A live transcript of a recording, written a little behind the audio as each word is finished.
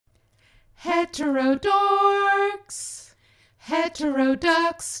Heterodorx,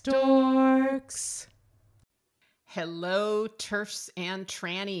 Heterodux dorks. Hello, turfs and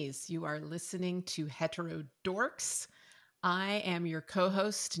trannies. You are listening to Heterodorx. I am your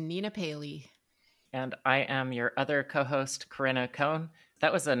co-host, Nina Paley. And I am your other co-host, Corinna Cohn.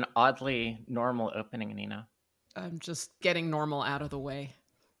 That was an oddly normal opening, Nina. I'm just getting normal out of the way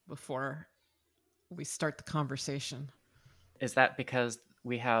before we start the conversation. Is that because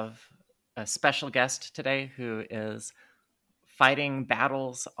we have a special guest today who is fighting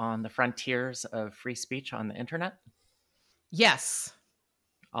battles on the frontiers of free speech on the internet? Yes.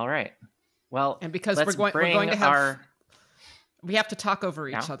 All right. Well, and because let's we're going to have we have to talk over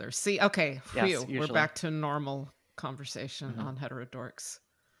each Now? other. See, okay, Yes, we're usually. back to normal conversation on Heterodorx.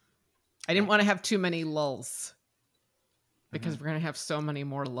 I didn't want to have too many lulls because we're going to have so many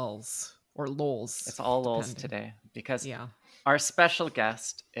more lulls or lulls. It's all lulls today because our special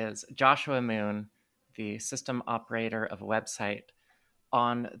guest is Joshua Moon, the system operator of a website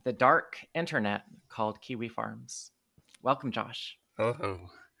on the dark internet called Kiwi Farms. Welcome, Josh. Hello.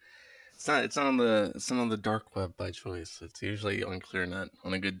 It's not on the dark web by choice. It's usually on ClearNet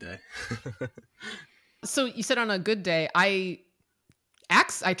on a good day. So you said on a good day, I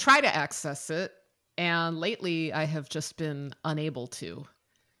try to access it, and lately I have just been unable to.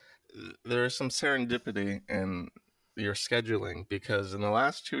 There is some serendipity in your scheduling because in the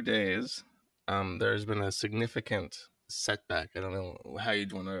last 2 days, there's been a significant setback. I don't know how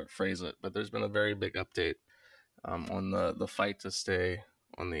you'd want to phrase it, but there's been a very big update on the fight to stay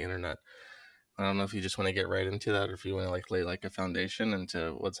on the internet. I don't know if you just want to get right into that or if you want to lay a foundation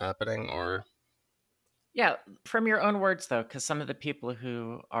into what's happening or... Yeah, from your own words, though, because some of the people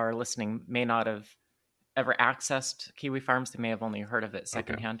who are listening may not have ever accessed Kiwi Farms. They may have only heard of it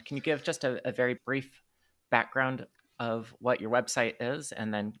secondhand. Okay. Can you give just a very brief background of what your website is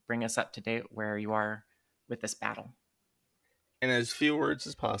and then bring us up to date where you are with this battle? In as few words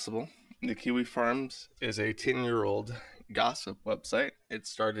as possible, the Kiwi Farms is a 10-year-old gossip website. It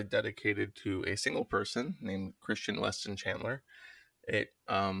started dedicated to a single person named Christian Weston Chandler. It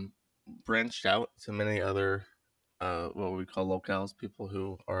branched out to many other what we call locals, people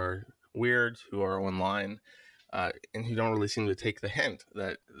who are weird, who are online, and who don't really seem to take the hint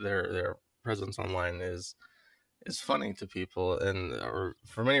that their presence online is funny to people, and or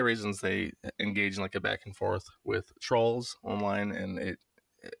for many reasons they engage in a back and forth with trolls online, and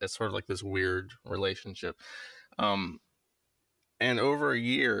it's sort of like this weird relationship. And over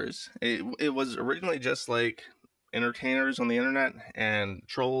years, it was originally just like entertainers on the internet and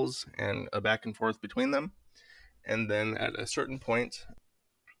trolls and a back and forth between them. And then at a certain point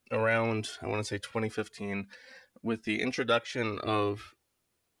around, I want to say 2015, with the introduction of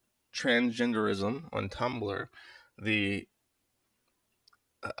transgenderism on Tumblr,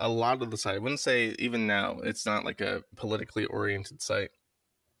 a lot of the site, I wouldn't say even now, it's not like a politically oriented site,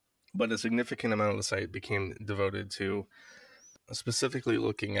 but a significant amount of the site became devoted to specifically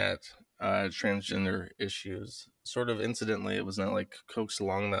looking at transgender issues. Sort of incidentally, it was not coaxed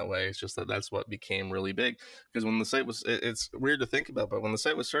along that way. It's just that's what became really big. Because when the site was, it's weird to think about, but when the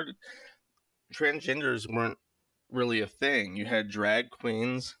site was started, transgenders weren't really a thing. You had drag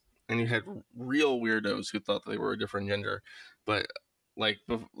queens and you had real weirdos who thought they were a different gender. But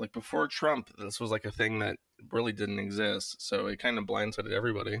before Trump, this was a thing that really didn't exist. So it kind of blindsided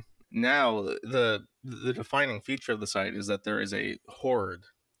everybody. Now, the defining feature of the site is that there is a horde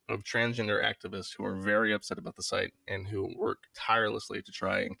of transgender activists who are very upset about the site and who work tirelessly to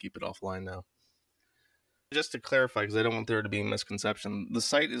try and keep it offline now. Just to clarify, because I don't want there to be a misconception, the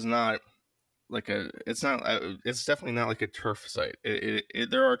site is not it's definitely not like a turf site.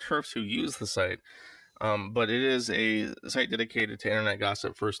 There are turfs who use the site, but it is a site dedicated to internet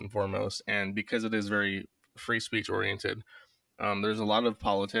gossip first and foremost, and because it is very free speech oriented, there's a lot of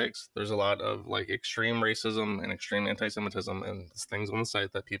politics. There's a lot of extreme racism and extreme anti-Semitism and things on the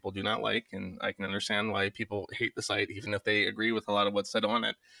site that people do not like. And I can understand why people hate the site, even if they agree with a lot of what's said on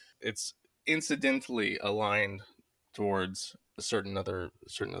it. It's incidentally aligned towards certain other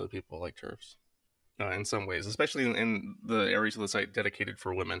people like TERFs. In some ways, especially in the areas of the site dedicated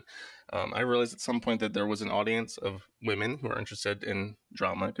for women. I realized at some point that there was an audience of women who are interested in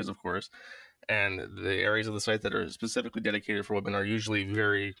drama, because of course, and the areas of the site that are specifically dedicated for women are usually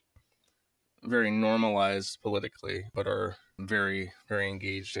very, very normalized politically, but are very, very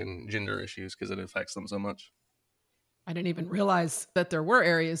engaged in gender issues because it affects them so much. I didn't even realize that there were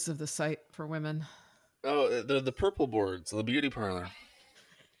areas of the site for women. Oh, the purple boards, the beauty parlor.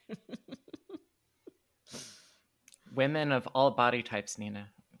 Women of all body types, Nina,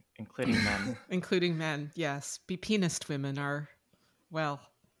 including men. Including men, yes. Be-penised women are, well...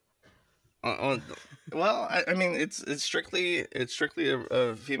 On, well, I mean, it's strictly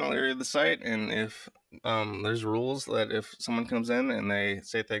a female area of the site, and if there's rules that if someone comes in and they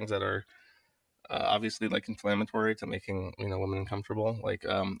say things that are obviously like inflammatory to making women uncomfortable, like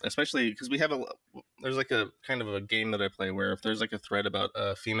especially because there's like a kind of a game that I play where if there's like a thread about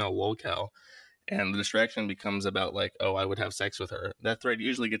a female wool cow and the distraction becomes about like, oh, I would have sex with her, that thread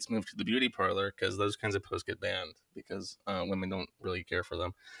usually gets moved to the beauty parlor because those kinds of posts get banned because women don't really care for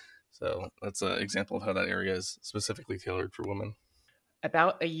them. So that's an example of how that area is specifically tailored for women.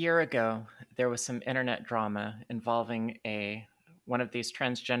 About a year ago, there was some internet drama involving one of these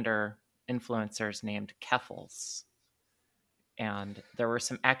transgender influencers named Keffels. And there were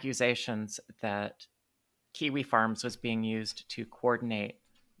some accusations that Kiwi Farms was being used to coordinate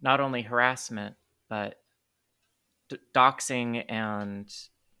not only harassment, but doxing and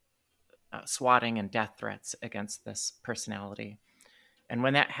swatting and death threats against this personality. And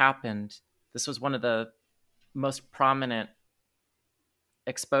when that happened, this was one of the most prominent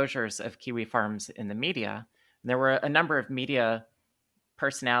exposures of Kiwi Farms in the media. And there were a number of media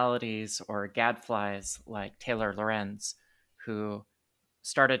personalities or gadflies like Taylor Lorenz who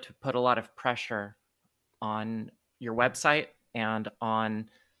started to put a lot of pressure on your website and on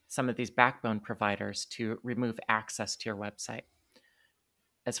some of these backbone providers to remove access to your website.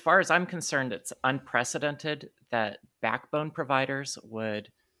 As far as I'm concerned, it's unprecedented that backbone providers would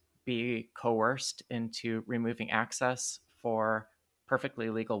be coerced into removing access for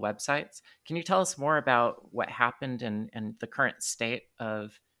perfectly legal websites. Can you tell us more about what happened and the current state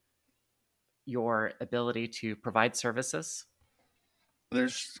of your ability to provide services?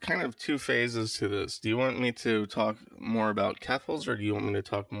 There's kind of two phases to this. Do you want me to talk more about Keffels, or do you want me to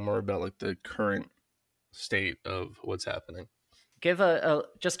talk more about like the current state of what's happening? Give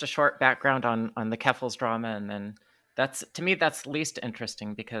just a short background on the Keffels drama, and then to me that's least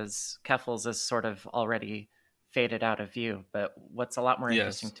interesting because Keffels is sort of already faded out of view. But what's a lot more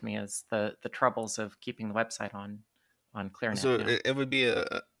interesting Yes. to me is the troubles of keeping the website on ClearNet So now. it would be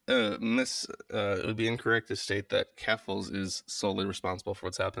it would be incorrect to state that Keffels is solely responsible for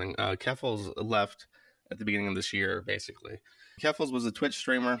what's happening. Keffels left at the beginning of this year, basically. Keffels was a Twitch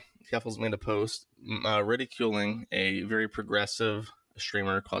streamer. Keffels made a post ridiculing a very progressive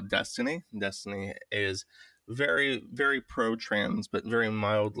streamer called Destiny. Destiny is very, very pro-trans, but very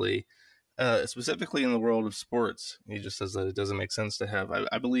mildly specifically in the world of sports. He just says that it doesn't make sense to have,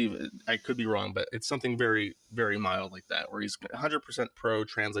 I believe, I could be wrong, but it's something very, very mild like that, where he's 100% pro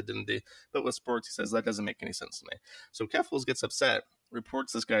trans identity. But with sports, he says that doesn't make any sense to me. So Keffels gets upset,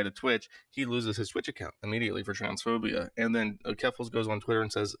 reports this guy to Twitch. He loses his Twitch account immediately for transphobia. And then Keffels goes on Twitter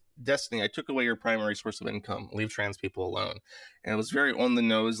and says, Destiny, I took away your primary source of income. Leave trans people alone. And it was very on the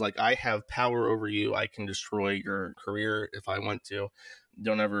nose, like, I have power over you. I can destroy your career if I want to.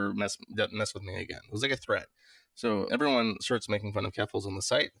 Don't ever mess with me again. It was like a threat. So everyone starts making fun of Keffels on the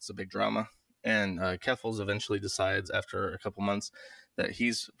site. It's a big drama. And Keffels eventually decides after a couple months that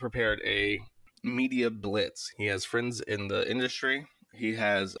he's prepared a media blitz. He has friends in the industry. He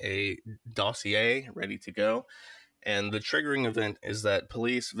has a dossier ready to go. And the triggering event is that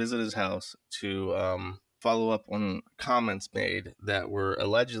police visit his house to follow up on comments made that were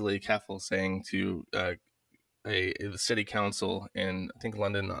allegedly Keffels saying to a city council in, I think,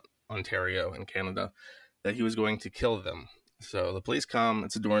 London, Ontario, in Canada, that he was going to kill them. So the police come.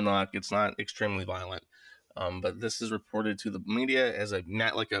 It's a door knock. It's not extremely violent, but this is reported to the media as a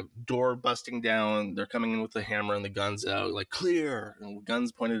door busting down. They're coming in with the hammer and the guns out, like clear, and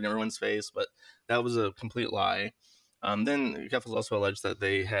guns pointed in everyone's face. But that was a complete lie. Then Keffels also alleged that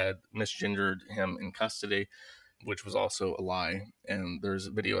they had misgendered him in custody, which was also a lie. And there's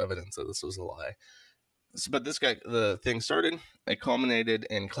video evidence that this was a lie. But the thing started. It culminated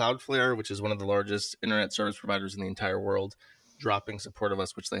in Cloudflare, which is one of the largest internet service providers in the entire world, dropping support of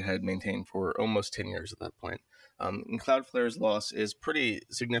us, which they had maintained for almost 10 years at that point. And Cloudflare's loss is pretty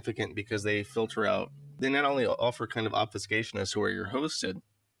significant because they filter out, they not only offer kind of obfuscation as to where you're hosted,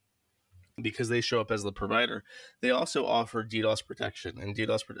 because they show up as the provider, they also offer DDoS protection. And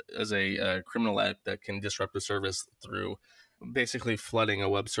DDoS is a criminal act that can disrupt a service through basically flooding a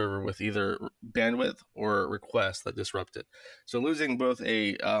web server with either bandwidth or requests that disrupt it. So losing both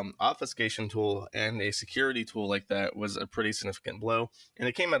a obfuscation tool and a security tool like that was a pretty significant blow. And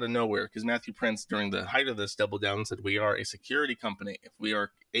it came out of nowhere because Matthew Prince, during the height of this, doubled down and said, we are a security company. If we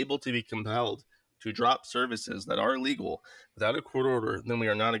are able to be compelled to drop services that are legal without a court order, then we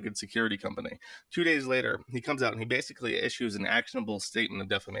are not a good security company. 2 days later, he comes out and he basically issues an actionable statement of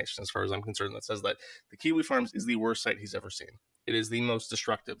defamation, as far as I'm concerned, that says that the Kiwi Farms is the worst site he's ever seen. It is the most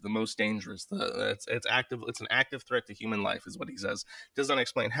destructive, the most dangerous. It's active. It's an active threat to human life, is what he says. Does not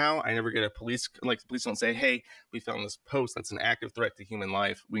explain how. I never get the police don't say, "Hey, we found this post that's an active threat to human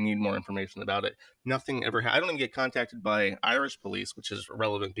life. We need more information about it." Nothing ever. I don't even get contacted by Irish police, which is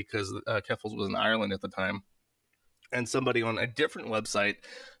relevant because Keffels was in Ireland at the time, and somebody on a different website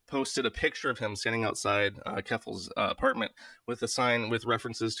posted a picture of him standing outside Keffels' apartment with a sign with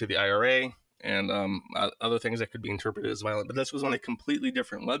references to the IRA and other things that could be interpreted as violent. But this was on a completely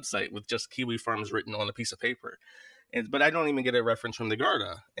different website with just Kiwi Farms written on a piece of paper. But I don't even get a reference from the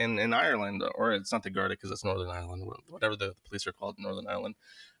Garda in Ireland, or it's not the Garda because it's Northern Ireland, whatever the police are called in Northern Ireland.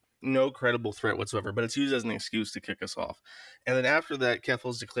 No credible threat whatsoever, but it's used as an excuse to kick us off. And then after that,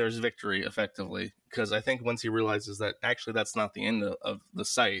 Keffels declares victory effectively, because I think once he realizes that actually that's not the end of the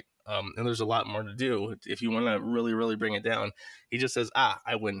site, and there's a lot more to do. If you want to really, really bring it down, he just says,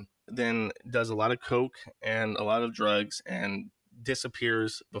 I win. Then does a lot of coke and a lot of drugs and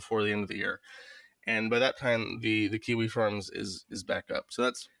disappears before the end of the year. And by that time, the Kiwi Farms is back up. So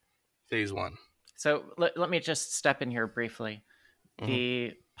that's phase one. So let me just step in here briefly.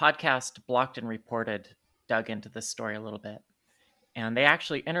 The podcast Blocked and Reported dug into this story a little bit, and they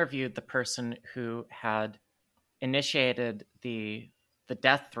actually interviewed the person who had initiated the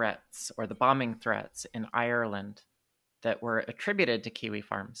death threats or the bombing threats in Ireland that were attributed to Kiwi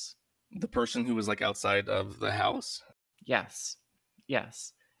Farms. The person who was like outside of the house? Yes.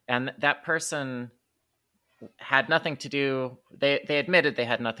 And that person had nothing to do, they admitted they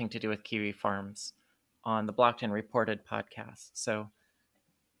had nothing to do with Kiwi Farms on the Blocked and Reported podcast. So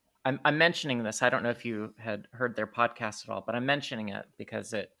I'm mentioning this. I don't know if you had heard their podcast at all, but I'm mentioning it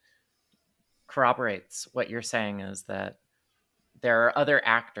because it corroborates what you're saying, is that there are other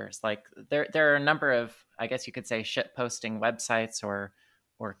actors. Like there are a number of, I guess you could say, shit posting websites or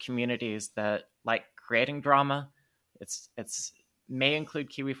communities that like creating drama. It's may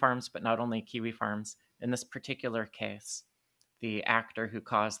include Kiwi Farms, but not only Kiwi Farms. In this particular case, the actor who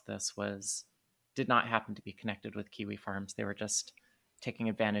caused this did not happen to be connected with Kiwi Farms. They were just taking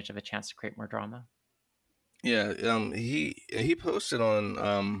advantage of a chance to create more drama. Yeah, he posted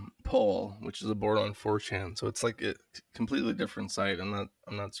on Poll, which is a board on 4chan, so it's like a completely different site. I'm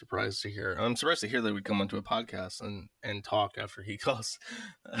not surprised to hear. I'm surprised to hear that we come onto a podcast and talk after he caused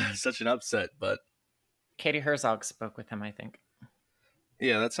such an upset. But Katie Herzog spoke with him, I think.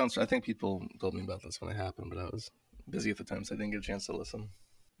 Yeah, that sounds. I think people told me about this when it happened, but I was busy at the time, so I didn't get a chance to listen.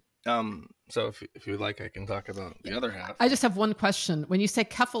 So if you would like, I can talk about the other half. I just have one question. When you say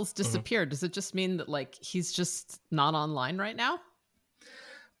Keffels disappeared, does it just mean that like he's just not online right now?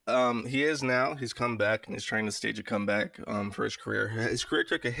 He is now. He's come back and he's trying to stage a comeback for his career. His career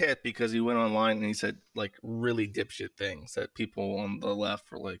took a hit because he went online and he said like really dipshit things that people on the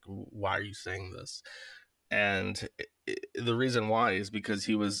left were like, "Why are you saying this?" And the reason why is because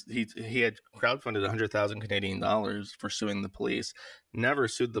he had crowdfunded 100,000 Canadian dollars for suing the police, never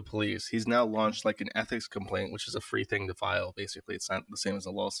sued the police. He's now launched like an ethics complaint, which is a free thing to file. Basically, it's not the same as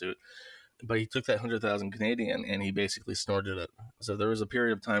a lawsuit. But he took that 100,000 Canadian and he basically snorted it. So there was a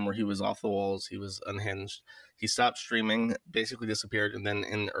period of time where he was off the walls. He was unhinged. He stopped streaming, basically disappeared. And then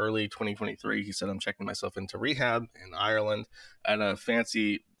in early 2023, he said, I'm checking myself into rehab in Ireland at a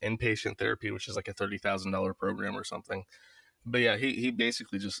fancy inpatient therapy, which is like a $30,000 program or something. But yeah, he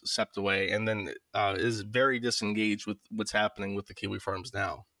basically just stepped away and then is very disengaged with what's happening with the Kiwi Farms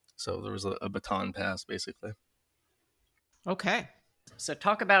now. So there was a baton pass, basically. Okay. So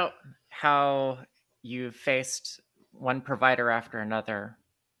talk about how you've faced one provider after another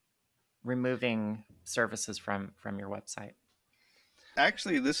removing services from your website.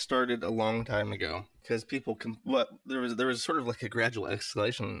 Actually, this started a long time ago because people there was sort of like a gradual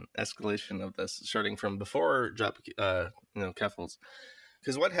escalation of this, starting from before Keffels.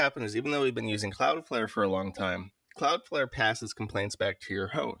 Because what happened is, even though we've been using Cloudflare for a long time, Cloudflare passes complaints back to your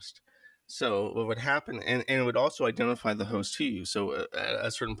host. So what would happen, and it would also identify the host to you. So at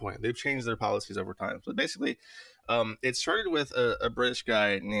a certain point, they've changed their policies over time. So basically, it started with a British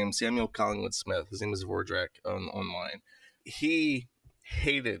guy named Samuel Collingwood Smith. His name is Vordrak online. He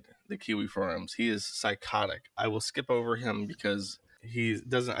hated the Kiwi Farms. He is psychotic. I will skip over him because he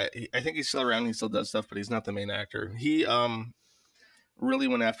doesn't. I think he's still around. He still does stuff, but he's not the main actor. He really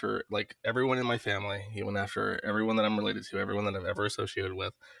went after like everyone in my family. He went after everyone that I'm related to, everyone that I've ever associated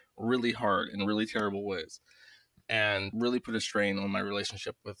with, really hard in really terrible ways, and really put a strain on my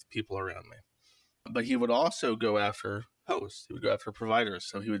relationship with people around me. But he would also go after hosts. He would go after providers.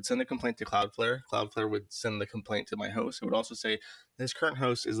 So he would send a complaint to Cloudflare. Cloudflare would send the complaint to my host. He would also say, his current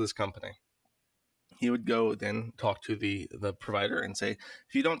host is this company. He would go then talk to the provider and say,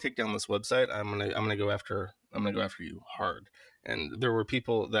 if you don't take down this website, I'm gonna go after you hard. And there were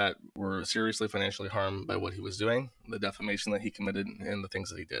people that were seriously financially harmed by what he was doing, the defamation that he committed, and the things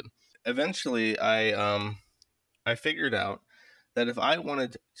that he did. Eventually, I figured out that if I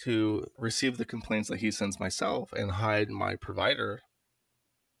wanted to receive the complaints that he sends myself and hide my provider,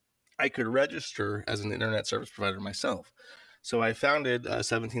 I could register as an internet service provider myself. So I founded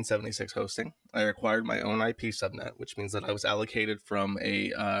 1776 Hosting. I acquired my own IP subnet, which means that I was allocated from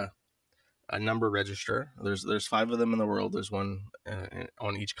a number register. There's 5 of them in the world. There's one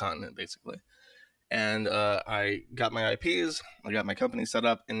on each continent, basically. And I got my IPs. I got my company set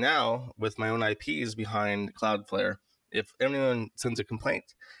up. And now, with my own IPs behind Cloudflare, if anyone sends a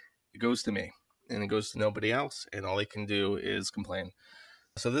complaint, it goes to me. And it goes to nobody else. And all they can do is complain.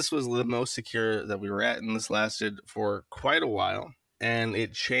 So this was the most secure that we were at, and this lasted for quite a while. And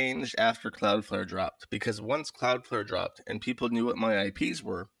it changed after Cloudflare dropped, because once Cloudflare dropped and people knew what my IPs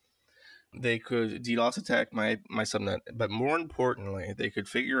were, they could DDoS attack my subnet. But more importantly, they could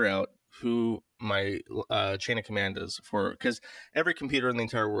figure out who my chain of command is for, because every computer in the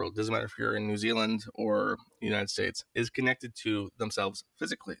entire world, doesn't matter if you're in New Zealand or the United States, is connected to themselves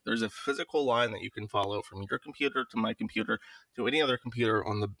physically. There's a physical line that you can follow from your computer to my computer to any other computer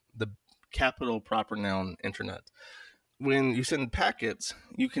on the capital proper noun internet. When you send packets,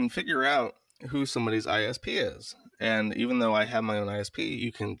 you can figure out who somebody's ISP is. And even though I have my own ISP,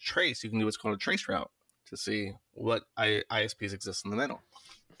 you can do what's called a trace route to see what ISPs exist in the middle.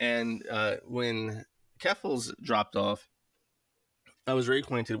 And when Keffels dropped off, I was very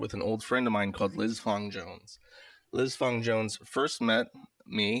acquainted with an old friend of mine called Liz Fong Jones. Liz Fong Jones first met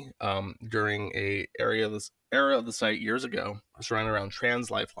me during a era of the site years ago, surrounded around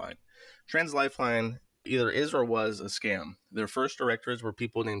Trans Lifeline. Trans Lifeline either is or was a scam. Their first directors were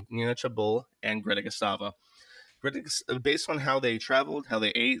people named Nina Chabul and Greta Gustava. Based on how they traveled, how they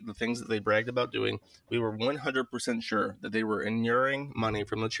ate, the things that they bragged about doing, we were 100% sure that they were inuring money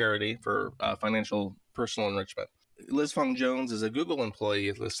from the charity for financial personal enrichment. Liz Fong Jones is a Google employee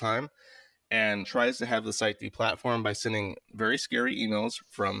at this time and tries to have the site deplatformed by sending very scary emails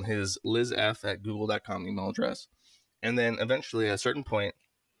from his lizf@google.com email address. And then eventually, at a certain point,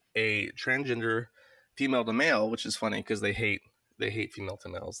 a transgender female to male, which is funny because they hate female to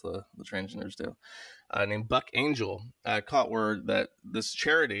males, the transgenders do, named Buck Angel, caught word that this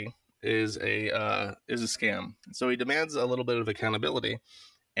charity is a scam. So he demands a little bit of accountability.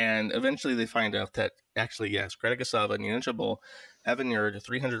 And eventually they find out that actually, yes, Greta Gustava and Nina Chabul have inured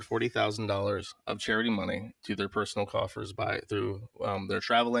 $340,000 of charity money to their personal coffers through their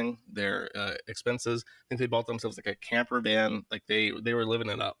traveling, their expenses. I think they bought themselves like a camper van. Like they were living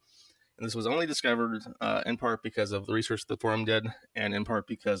it up. And this was only discovered in part because of the research the forum did, and in part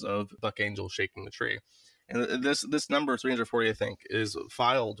because of Buck Angel shaking the tree. And this number, 340, I think, is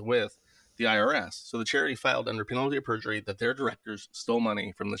filed with the IRS. So the charity filed under penalty of perjury that their directors stole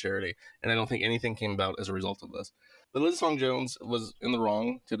money from the charity, and I don't think anything came about as a result of this. But Liz Fong Jones was in the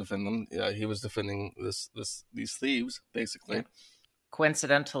wrong to defend them. He was defending these thieves, basically. Yeah.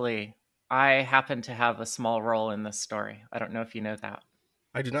 Coincidentally, I happen to have a small role in this story. I don't know if you know that.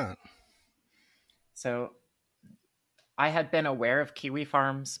 I do not. So I had been aware of Kiwi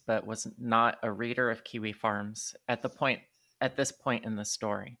Farms, but was not a reader of Kiwi Farms at this point in the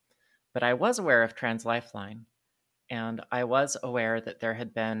story. But I was aware of Trans Lifeline, and I was aware that there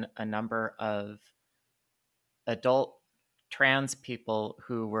had been a number of adult trans people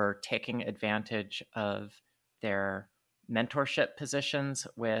who were taking advantage of their mentorship positions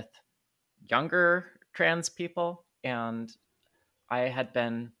with younger trans people. And I had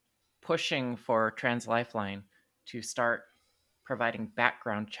been pushing for Trans Lifeline to start providing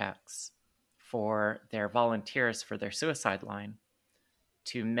background checks for their volunteers for their suicide line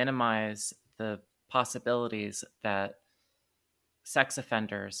to minimize the possibilities that sex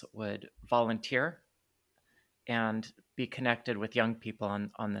offenders would volunteer and be connected with young people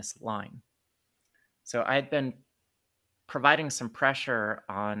on this line. So I had been providing some pressure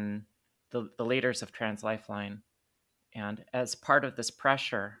on the leaders of Trans Lifeline. And as part of this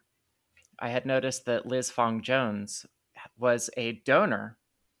pressure, I had noticed that Liz Fong Jones was a donor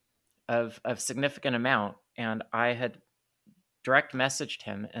of significant amount. And I had direct messaged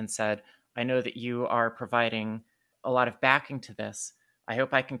him and said, I know that you are providing a lot of backing to this. I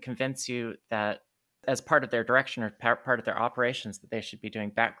hope I can convince you that as part of their direction or part of their operations, that they should be doing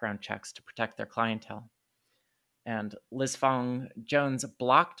background checks to protect their clientele. And Liz Fong Jones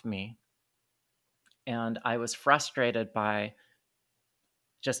blocked me. And I was frustrated by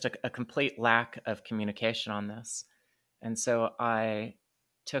just a complete lack of communication on this. And so I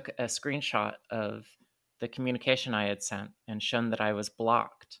took a screenshot of the communication I had sent and shown that I was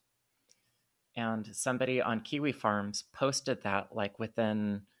blocked. And somebody on Kiwi Farms posted that like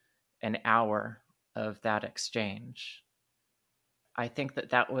within an hour of that exchange. I think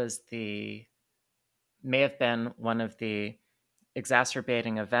that was may have been one of the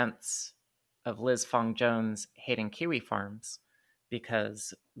exacerbating events of Liz Fong Jones hating Kiwi Farms,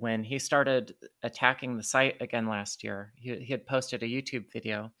 because when he started attacking the site again last year, he had posted a YouTube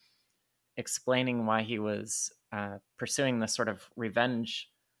video explaining why he was pursuing this sort of revenge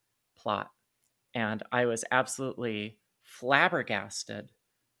plot. And I was absolutely flabbergasted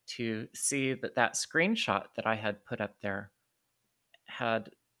to see that screenshot that I had put up there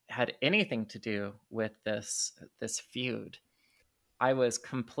had anything to do with this feud. I was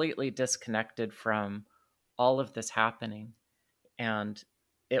completely disconnected from all of this happening. And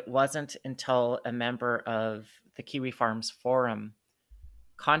it wasn't until a member of the Kiwi Farms forum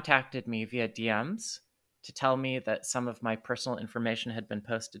contacted me via DMs to tell me that some of my personal information had been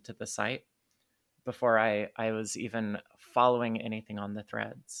posted to the site before I was even following anything on the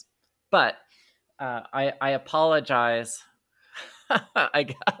threads. But I apologize, I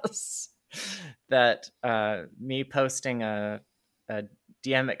guess, that me posting a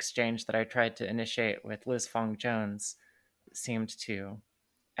DM exchange that I tried to initiate with Liz Fong Jones seemed to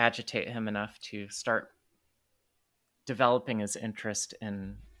agitate him enough to start developing his interest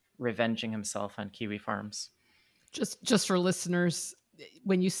in revenging himself on Kiwi Farms. Just for listeners,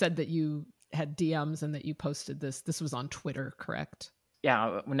 when you said that you had DMs and that you posted this was on Twitter, correct?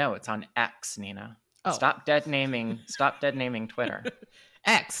 Yeah, no, it's on X, Nina. Oh. Stop dead naming Twitter.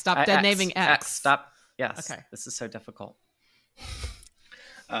 X. Stop dead naming X. Stop. Yes. Okay. This is so difficult.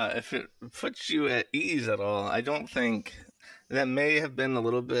 If it puts you at ease at all, I don't think that may have been a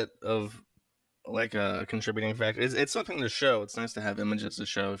little bit of like a contributing factor. It's something to show. It's nice to have images to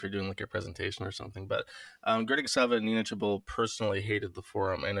show if you're doing like your presentation or something. But Greta Casava and Nina Chabot personally hated the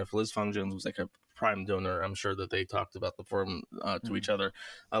forum, and if Liz Fong Jones was like a prime donor, I'm sure that they talked about the forum to each other.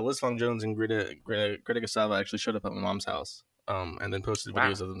 Liz Fong Jones and Greta Casava actually showed up at my mom's house. And then posted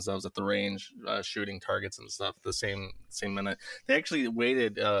videos of themselves at the range shooting targets and stuff the same minute. They actually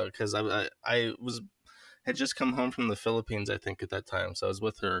waited because I had just come home from the Philippines, I think, at that time. So I was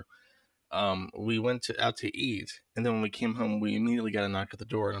with her. We went out to eat, and then when we came home, we immediately got a knock at the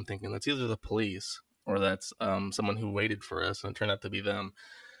door, and I'm thinking that's either the police or that's someone who waited for us, and it turned out to be them.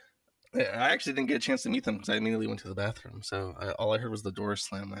 I actually didn't get a chance to meet them because I immediately went to the bathroom. So all I heard was the door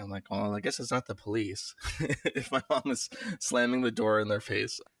slam. I'm like, well, I guess it's not the police. If my mom is slamming the door in their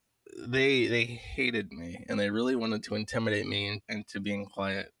face, they hated me, and they really wanted to intimidate me into being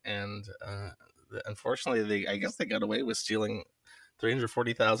quiet. And unfortunately, I guess they got away with stealing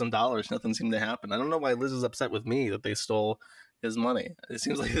 $340,000. Nothing seemed to happen. I don't know why Liz is upset with me that they stole his money. It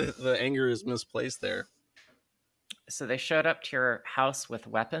seems like the anger is misplaced there. So they showed up to your house with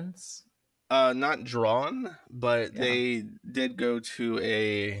weapons? Not drawn, but they did go to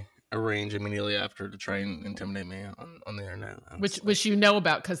a range immediately after to try and intimidate me on the internet. Which you know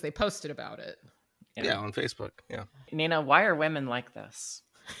about because they posted about it. Yeah, on Facebook. Yeah. Nina, why are women like this?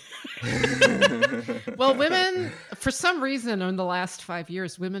 Well, women, for some reason, in the last 5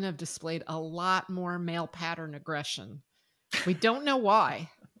 years, women have displayed a lot more male pattern aggression. We don't know why.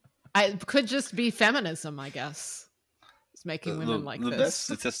 It could just be feminism, I guess. It's making women like this. The best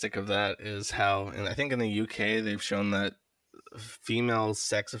statistic of that is how, and I think in the UK, they've shown that female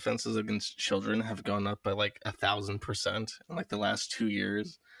sex offenses against children have gone up by like 1,000% in like the last 2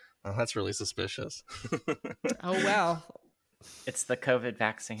 years. That's really suspicious. Oh, well. It's the COVID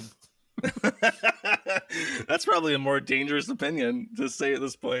vaccine. That's probably a more dangerous opinion to say at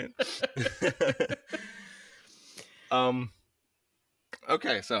this point.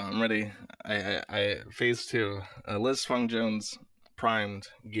 Okay, so I'm ready. I phase 2. Liz Fong Jones, primed,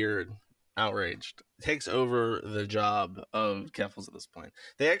 geared, outraged, takes over the job of Keffels at this point.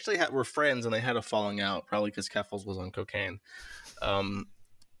 They actually were friends, and they had a falling out, probably because Keffels was on cocaine.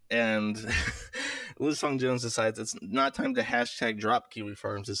 And Liz Fong Jones decides it's not time to hashtag drop Kiwi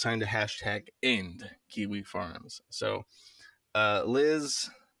Farms. It's time to hashtag end Kiwi Farms. So Liz,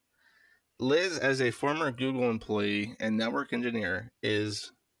 as a former Google employee and network engineer,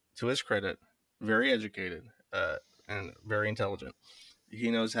 is, to his credit, very educated and very intelligent.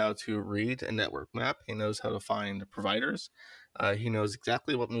 He knows how to read a network map. He knows how to find providers. He knows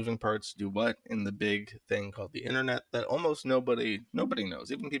exactly what moving parts do what in the big thing called the internet that almost nobody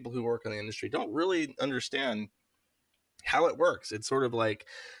knows. Even people who work in the industry don't really understand how it works. It's sort of like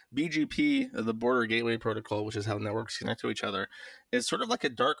BGP, the Border Gateway Protocol, which is how networks connect to each other. It's sort of like a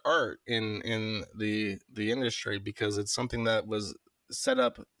dark art in the industry, because it's something that was set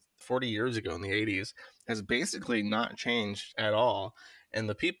up 40 years ago in the 80s, has basically not changed at all. And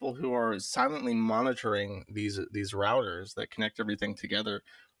the people who are silently monitoring these routers that connect everything together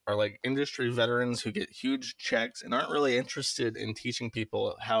are like industry veterans who get huge checks and aren't really interested in teaching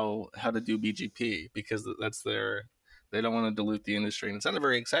people how to do BGP, because that's their, they don't want to dilute the industry. And it's not a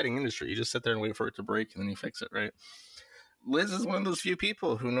very exciting industry. You just sit there and wait for it to break and then you fix it, right? Liz is one of those few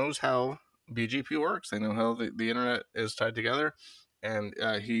people who knows how BGP works. They know how the internet is tied together. And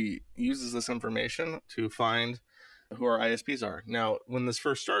he uses this information to find who our ISPs are. Now, when this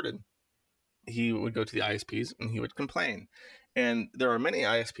first started, he would go to the ISPs and he would complain. And there are many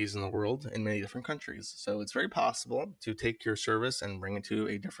ISPs in the world in many different countries. So it's very possible to take your service and bring it to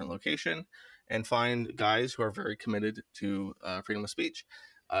a different location and find guys who are very committed to freedom of speech,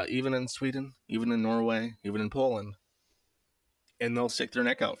 even in Sweden, even in Norway, even in Poland. And they'll stick their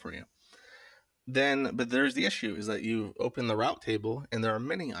neck out for you. Then, but there's the issue is that you open the route table and there are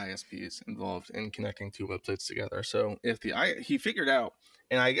many ISPs involved in connecting two websites together. So if he figured out,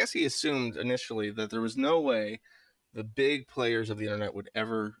 and I guess he assumed initially that there was no way the big players of the internet would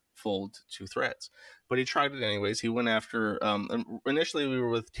ever fold to threats, but he tried it anyways. He went after, initially we were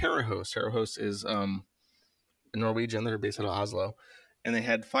with Terrahost. Terrahost is Norwegian. They're based out of Oslo. And they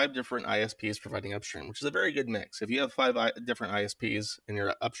had 5 different ISPs providing upstream, which is a very good mix. If you have 5 different ISPs in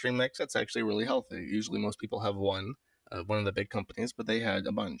your upstream mix, that's actually really healthy. Usually most people have one of the big companies, but they had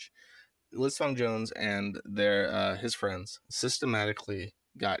a bunch. Liz Fong Jones and his friends systematically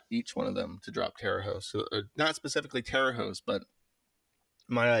got each one of them to drop Terrahost. So, not specifically Terrahost, but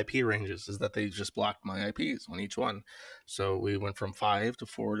my IP ranges, is that they just blocked my IPs on each one. So we went from 5 to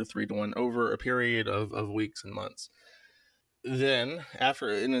 4 to 3 to 1 over a period of weeks and months. Then after,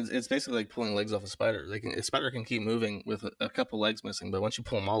 and it's basically like pulling legs off a spider. A spider can keep moving with a couple legs missing, but once you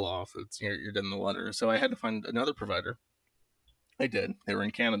pull them all off, you're dead in the water. So I had to find another provider. I did. They were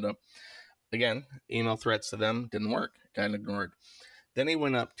in Canada. Again, email threats to them didn't work. Got ignored. Then he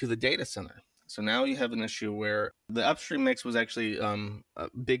went up to the data center. So now you have an issue where the upstream mix was actually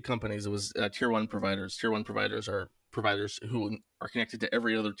big companies. It was tier 1 providers. Tier 1 providers are providers who are connected to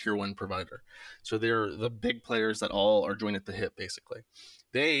every other tier 1 provider. So they're the big players that all are joined at the hip, basically.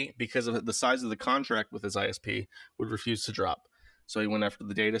 They, because of the size of the contract with his ISP, would refuse to drop. So he went after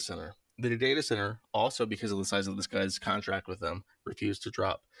the data center. The data center, also because of the size of this guy's contract with them, refused to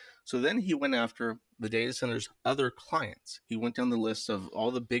drop. So then he went after the data center's other clients. He went down the list of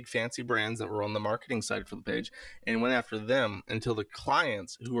all the big fancy brands that were on the marketing side for the page and went after them until the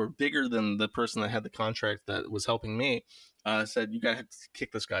clients, who were bigger than the person that had the contract that was helping me, said, you got to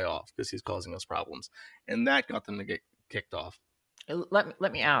kick this guy off because he's causing us problems. And that got them to get kicked off.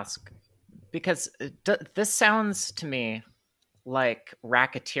 Let me ask, because this sounds to me like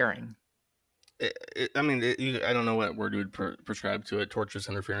racketeering. I don't know what word you would prescribe to it, torturous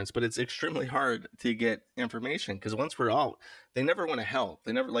interference, but it's extremely hard to get information because once we're out, they never want to help.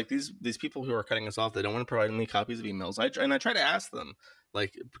 They never, like these people who are cutting us off, they don't want to provide me copies of emails. I try to ask them,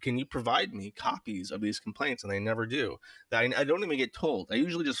 like, can you provide me copies of these complaints? And they never do. I don't even get told. I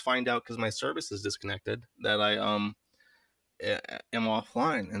usually just find out because my service is disconnected that I am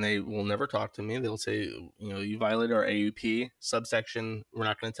offline, and they will never talk to me. They'll say, you violated our AUP subsection. We're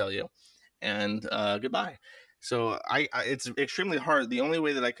not going to tell you. And goodbye. So it's extremely hard. The only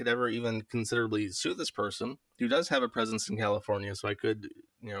way that I could ever even considerably sue this person, who does have a presence in California, so I could,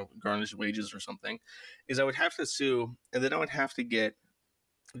 garnish wages or something, is I would have to sue, and then I would have to get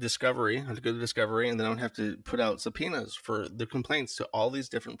discovery. I have to go to discovery, and then I would have to put out subpoenas for the complaints to all these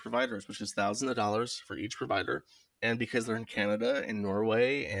different providers, which is thousands of dollars for each provider. And because they're in Canada and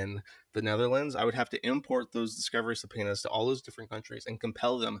Norway and the Netherlands, I would have to import those discovery subpoenas to all those different countries and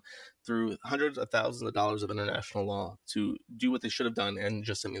compel them through hundreds of thousands of dollars of international law to do what they should have done and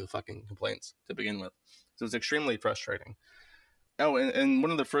just send me the fucking complaints to begin with. So it's extremely frustrating. Oh, and one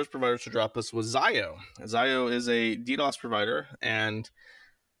of the first providers to drop us was Zio. Zio is a DDoS provider, and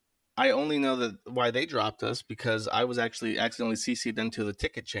I only know that why they dropped us because I was actually accidentally CC'd into the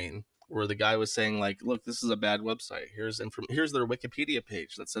ticket chain where the guy was saying, like, look, this is a bad website. Here's their Wikipedia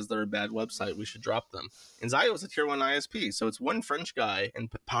page that says they're a bad website. We should drop them. And Zio is a tier 1 ISP. So it's one French guy in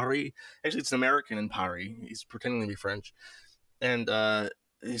Paris. Actually, it's an American in Paris. He's pretending to be French. And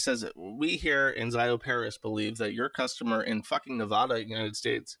he says, we here in Zio Paris believe that your customer in fucking Nevada, United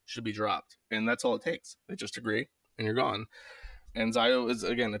States, should be dropped. And that's all it takes. They just agree, and you're gone. And Zio is,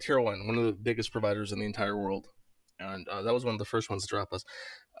 again, a tier 1, one of the biggest providers in the entire world. And that was one of the first ones to drop us.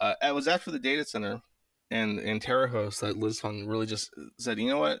 It was after the data center and Terrahost that Liz Fong really just said, you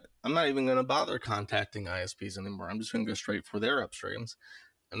know what? I'm not even going to bother contacting ISPs anymore. I'm just going to go straight for their upstreams.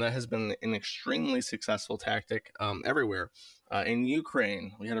 And that has been an extremely successful tactic everywhere. In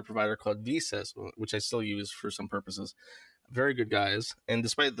Ukraine, we had a provider called Visas, which I still use for some purposes. very good guys, and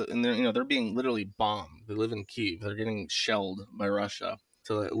despite and they're being literally bombed. They live in Kyiv. They're getting shelled by Russia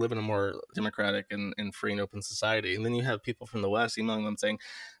to live in a more democratic and free and open society. And then you have people from the West emailing them saying,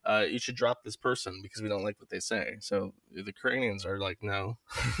 you should drop this person because we don't like what they say. So the Ukrainians are like, no,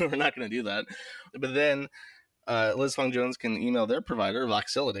 we're not going to do that. But then Liz Fong Jones can email their provider,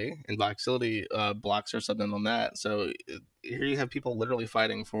 Voxility, and Voxility blocks her something on that. So here you have people literally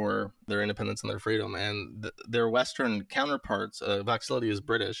fighting for their independence and their freedom, and their Western counterparts, Voxility is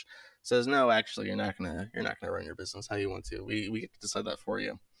British, says no, actually, you're not gonna run your business how you want to. We get to decide that for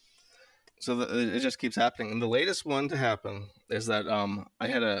you. So it just keeps happening. And the latest one to happen is that I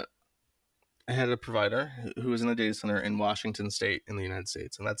had a provider who was in a data center in Washington State in the United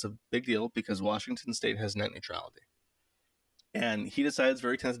States. And that's a big deal because Washington State has net neutrality. And he decides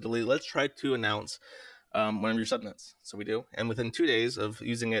very tentatively, let's try to announce one of your subnets. So we do. And within 2 days of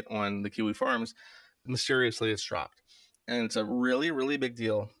using it on the Kiwi Farms, mysteriously it's dropped. And it's a really, really big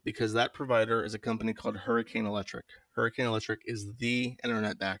deal because that provider is a company called Hurricane Electric. Hurricane Electric is the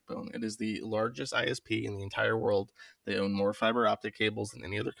internet backbone. It is the largest ISP in the entire world. They own more fiber optic cables than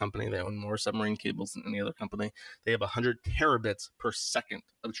any other company. They own more submarine cables than any other company. They have 100 terabits per second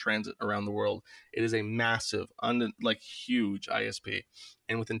of transit around the world. It is a massive, huge ISP.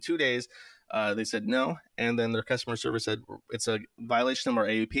 And within 2 days, they said no. And then their customer service said, it's a violation of our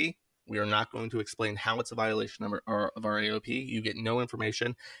AOP. We are not going to explain how it's a violation of our AOP. You get no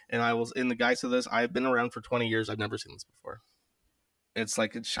information. And the guy said this, I've been around for 20 years. I've never seen this before. It's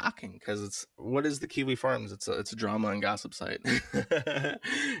shocking because what is the Kiwi Farms? It's a drama and gossip site.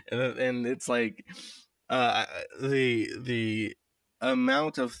 and it's like the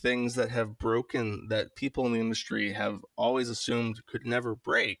amount of things that have broken that people in the industry have always assumed could never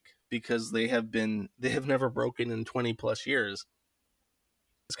break because they have never broken in 20 plus years.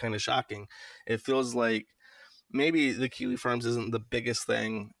 It's kind of shocking. It feels like maybe the Kiwi Farms isn't the biggest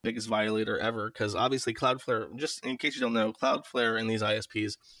violator ever, because obviously Cloudflare, just in case you don't know, Cloudflare and these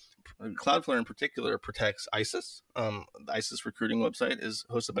ISPs, Cloudflare in particular protects ISIS. The ISIS recruiting website is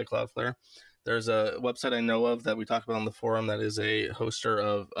hosted by Cloudflare. There's a website I know of that we talk about on the forum that is a hoster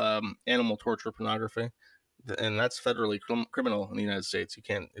of animal torture pornography, and that's federally criminal in the United States. You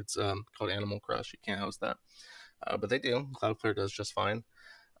can't. It's called Animal Crush. You can't host that, but they do. Cloudflare does just fine.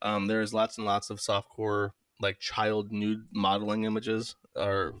 There's lots and lots of softcore, like child nude modeling images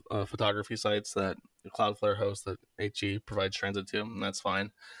or photography sites that Cloudflare hosts that HE provides transit to, and that's fine.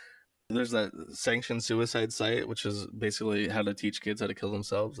 There's that sanctioned suicide site, which is basically how to teach kids how to kill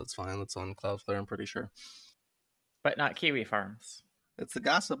themselves. That's fine. That's on Cloudflare, I'm pretty sure. But not Kiwi Farms. It's the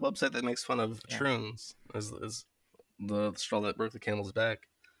gossip website that makes fun of shrooms, is the straw that broke the camel's back.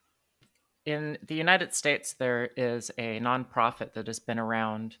 In the United States, there is a nonprofit that has been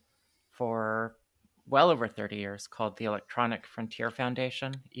around for well over 30 years called the Electronic Frontier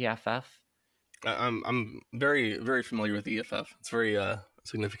Foundation, EFF. I'm very, very familiar with EFF. It's very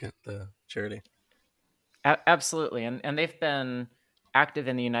significant, the charity. Absolutely. And they've been active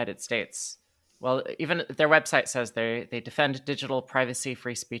in the United States. Well, even their website says they defend digital privacy,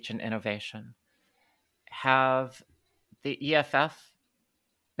 free speech, and innovation. Have the EFF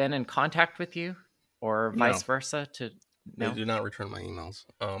been in contact with you or vice versa? They do not return my emails.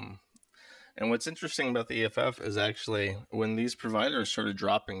 And what's interesting about the EFF is actually when these providers started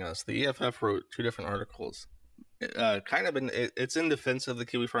dropping us, the EFF wrote 2 different articles. It's in defense of the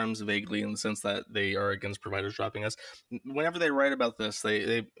Kiwi Farms vaguely in the sense that they are against providers dropping us. Whenever they write about this,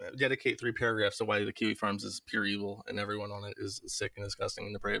 they dedicate 3 paragraphs to why the Kiwi Farms is pure evil and everyone on it is sick and disgusting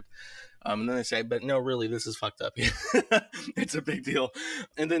and depraved. And then they say, but no, really, this is fucked up. It's a big deal.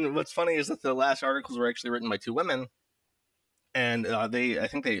 And then what's funny is that the last articles were actually written by 2 women. And I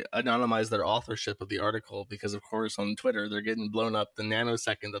think they anonymized their authorship of the article because, of course, on Twitter, they're getting blown up the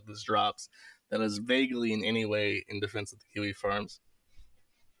nanosecond that this drops. That is vaguely in any way in defense of the Kiwi Farms.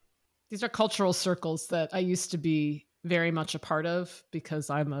 These are cultural circles that I used to be very much a part of because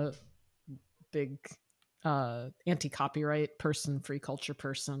I'm a big anti-copyright person, free culture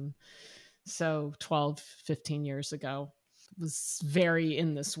person. So 12, 15 years ago, was very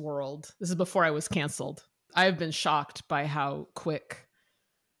in this world. This is before I was canceled. I've been shocked by how quick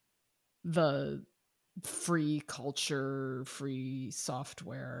the free culture, free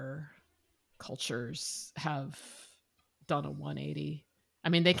software cultures have done a 180. I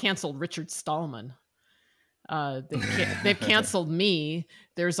mean, they canceled Richard Stallman. They've canceled me.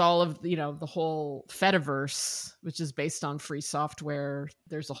 There's all of, the whole Fediverse, which is based on free software.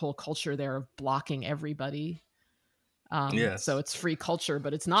 There's a whole culture there of blocking everybody. Yes. So it's free culture,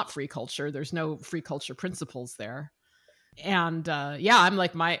 but it's not free culture. There's no free culture principles there. And I'm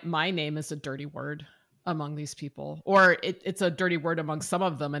like, my name is a dirty word. among these people, or it's a dirty word among some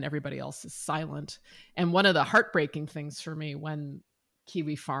of them and everybody else is silent. And one of the heartbreaking things for me when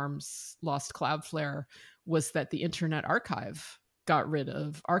Kiwi Farms lost Cloudflare was that the Internet Archive got rid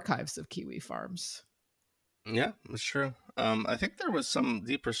of archives of Kiwi Farms. Yeah, it's true. I think there was some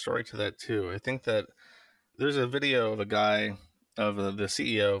deeper story to that too. I think that there's a video of a guy, of the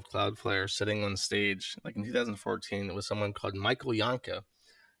CEO of Cloudflare, sitting on stage like in 2014. It was someone called Michael Yanka.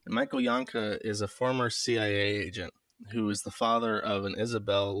 And Michael Yanka is a former CIA agent who is the father of an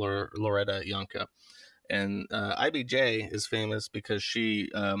Isabel Loretta Yanka. And IBJ is famous because she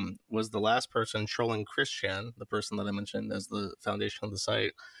was the last person trolling Chris Chan, the person that I mentioned as the foundation of the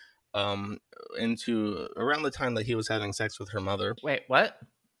site, into around the time that he was having sex with her mother. Wait, what?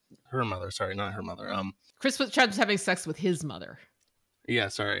 Her mother, sorry, not her mother. Chris was having sex with his mother. Yeah,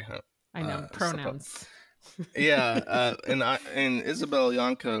 sorry. I know pronouns. Yeah, and Isabel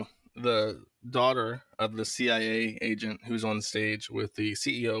Yanka, the daughter of the CIA agent who's on stage with the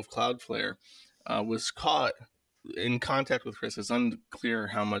CEO of Cloudflare, was caught in contact with Chris. It's unclear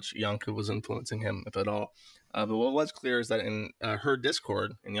how much Yanka was influencing him, if at all. But what was clear is that in her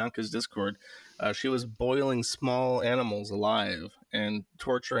Discord, in Yanka's Discord, she was boiling small animals alive and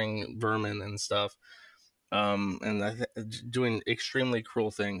torturing vermin and stuff, and doing extremely cruel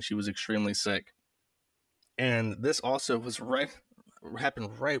things. She was extremely sick. And this also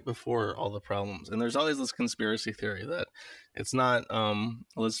happened right before all the problems. And there's always this conspiracy theory that it's not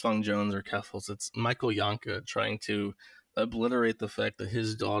Liz Fung Jones or Keffels, it's Michael Yanka trying to obliterate the fact that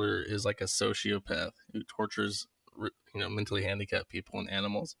his daughter is like a sociopath who tortures mentally handicapped people and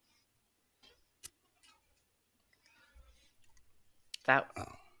animals. That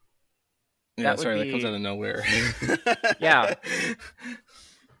that comes out of nowhere. Yeah.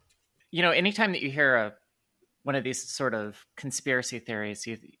 Anytime that you hear one of these sort of conspiracy theories,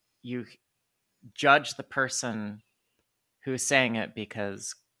 you judge the person who's saying it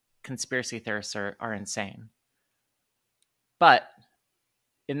because conspiracy theorists are insane. But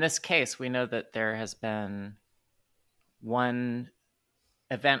in this case, we know that there has been one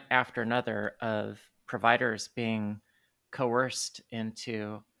event after another of providers being coerced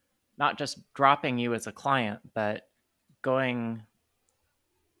into not just dropping you as a client, but going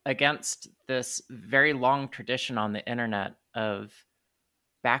against this very long tradition on the internet of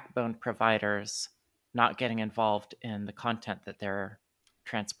backbone providers not getting involved in the content that they're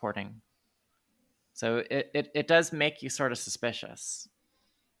transporting. So it does make you sort of suspicious.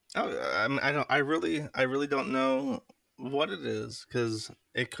 I really don't know what it is, because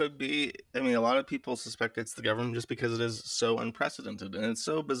it could be, I mean, a lot of people suspect it's the government just because it is so unprecedented, and it's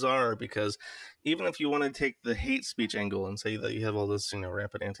so bizarre because even if you want to take the hate speech angle and say that you have all this,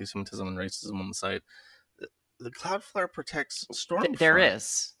 rampant anti-Semitism and racism on the site, the Cloudflare protects Stormfront. There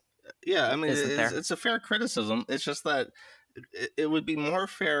is. Yeah, I mean, it's a fair criticism. It's just that it would be more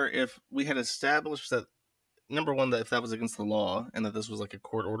fair if we had established that, number one, that if that was against the law and that this was like a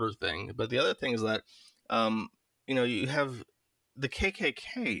court order thing. But the other thing is that, you have the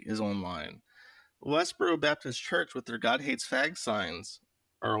KKK is online. Westboro Baptist Church with their God Hates Fag signs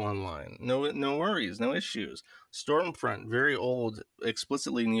are online. No worries, no issues. Stormfront, very old,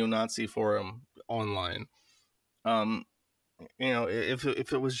 explicitly neo-Nazi forum, online.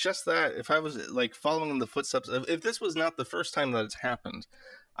 If it was just that, if I was like following in the footsteps, if this was not the first time that it's happened,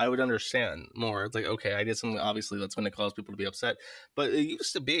 I would understand more. It's like, okay, I did something, obviously that's going to cause people to be upset. But it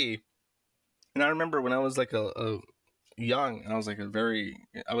used to be, and I remember when I was like a young, I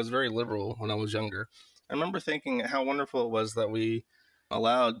was very liberal when I was younger. I remember thinking how wonderful it was that we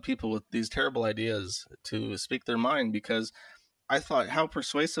allowed people with these terrible ideas to speak their mind, because I thought, how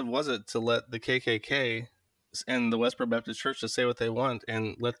persuasive was it to let the KKK and the Westboro Baptist Church to say what they want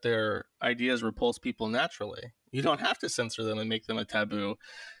and let their ideas repulse people naturally. You don't have to censor them and make them a taboo.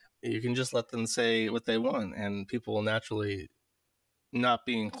 You can just let them say what they want, and people will naturally not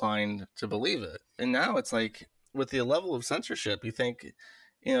be inclined to believe it. And now it's like, with the level of censorship, you think,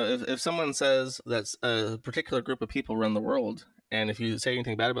 if someone says that a particular group of people run the world, and if you say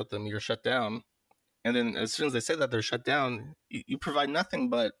anything bad about them, you're shut down. And then as soon as they say that they're shut down, you provide nothing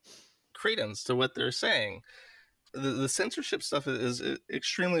but credence to what they're saying. The censorship stuff is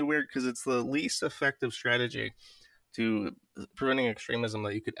extremely weird, because it's the least effective strategy to preventing extremism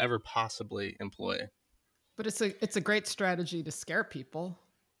that you could ever possibly employ. But it's a great strategy to scare people.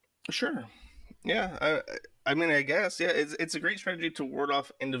 Sure. Yeah, I mean, I guess, yeah, it's a great strategy to ward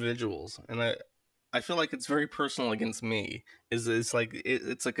off individuals, and I feel like it's very personal against me. It's like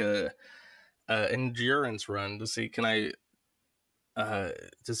a endurance run to see, can I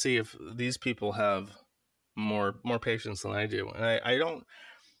to see if these people have more patience than I do. And I don't,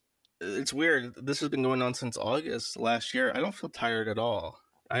 it's weird. This has been going on since August last year. I don't feel tired at all.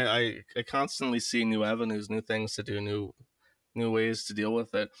 I constantly see new avenues, new things to do, new ways to deal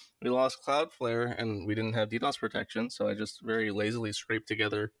with it. We lost Cloudflare and we didn't have DDoS protection, so I just very lazily scraped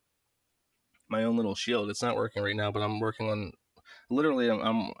together my own little shield. It's not working right now, but I'm working on. Literally,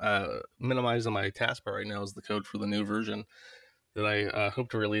 I'm minimizing my taskbar right now as the code for the new version that I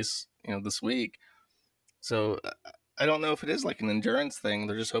hope to release, this week. So I don't know if it is like an endurance thing.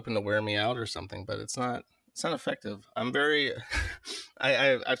 They're just hoping to wear me out or something, but it's not. It's not effective. I'm very.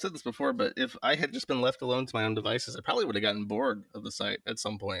 I've said this before, but if I had just been left alone to my own devices, I probably would have gotten bored of the site at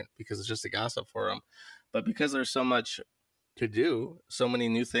some point because it's just a gossip forum. But because there's so much to do, so many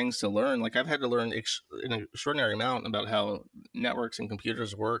new things to learn, like I've had to learn an extraordinary amount about how networks and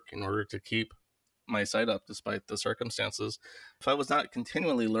computers work in order to keep my site up despite the circumstances. If I was not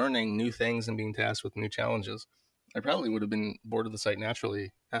continually learning new things and being tasked with new challenges, I probably would have been bored of the site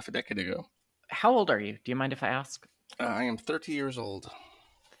naturally half a decade ago. How old are you? Do you mind if I ask? I am 30 years old.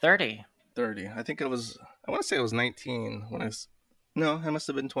 30. 30. I want to say I was 19 when no, I must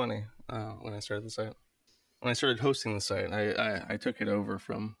have been 20 when I started the site. When I started hosting the site, I took it over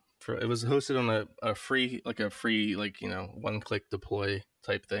it was hosted on a free, one-click deploy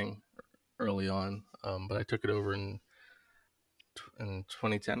type thing early on. But I took it over in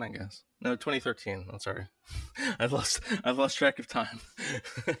 2010, I guess. No, 2013. I'm sorry. I've lost track of time.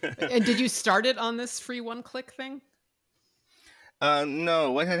 And did you start it on this free one-click thing?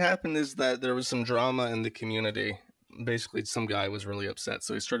 No. What had happened is that there was some drama in the community. Basically, some guy was really upset,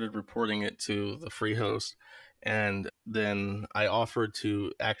 so he started reporting it to the free host. And then I offered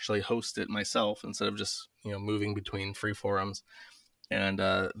to actually host it myself instead of just moving between free forums. And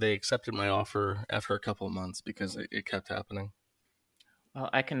they accepted my offer after a couple of months because it kept happening. Well,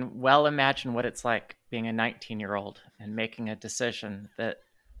 I can well imagine what it's like being a 19-year-old and making a decision that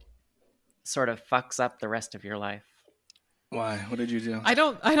sort of fucks up the rest of your life. Why? What did you do? I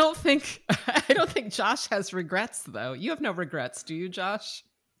don't think Josh has regrets though. You have no regrets, do you, Josh?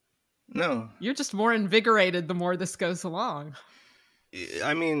 No. You're just more invigorated the more this goes along.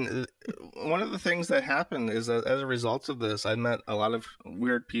 I mean, one of the things that happened is that as a result of this, I met a lot of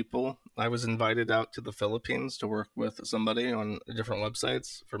weird people. I was invited out to the Philippines to work with somebody on different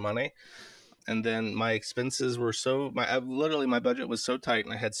websites for money. And then my expenses were my budget was so tight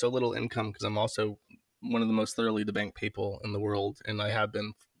and I had so little income because I'm also one of the most thoroughly debanked people in the world. And I have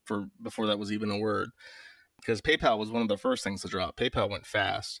been for before that was even a word, because PayPal was one of the first things to drop. PayPal went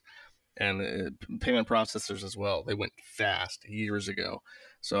fast. And payment processors as well. They went fast years ago.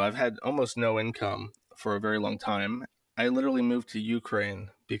 So I've had almost no income for a very long time. I literally moved to Ukraine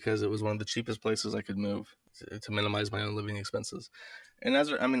because it was one of the cheapest places I could move to minimize my own living expenses. And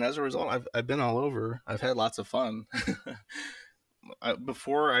as a result, I've been all over. I've had lots of fun.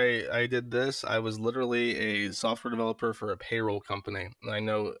 Before I did this, I was literally a software developer for a payroll company. I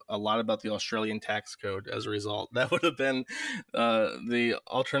know a lot about the Australian tax code as a result. That would have been the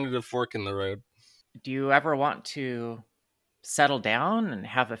alternative fork in the road. Do you ever want to settle down and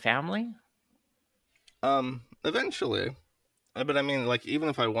have a family? Eventually. But I mean, like, even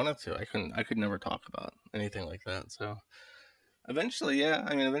if I wanted to, I could never talk about anything like that. So eventually, yeah.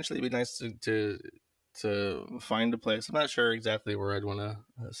 I mean, eventually it'd be nice to find a place. I'm not sure exactly where I'd want to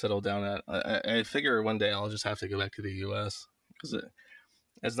settle down at. I figure one day I'll just have to go back to the U.S. because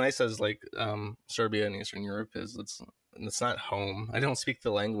as nice as like Serbia and Eastern Europe is, it's not home. I don't speak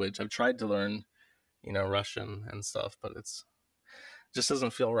the language. I've tried to learn, Russian and stuff, but it's just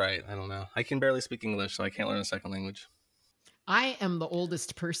doesn't feel right. I don't know. I can barely speak English, so I can't learn a second language. I am the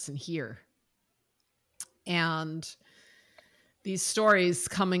oldest person here. And these stories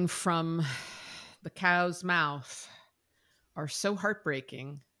coming from the cow's mouth are so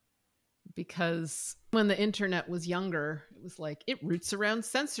heartbreaking because when the internet was younger, it was like it roots around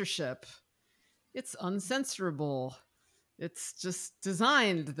censorship. It's uncensorable. It's just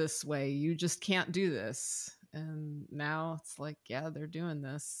designed this way. You just can't do this. And now it's like, yeah, they're doing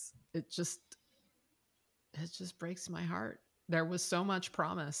this. It just breaks my heart. There was so much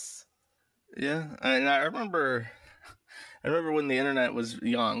promise. Yeah, and I remember when the internet was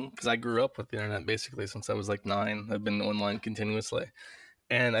young, because I grew up with the internet basically since I was like 9. I've been online continuously.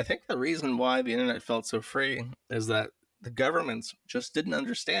 And I think the reason why the internet felt so free is that the governments just didn't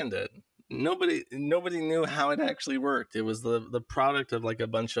understand it. Nobody knew how it actually worked. It was the product of like a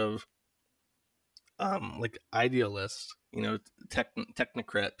bunch of like idealists,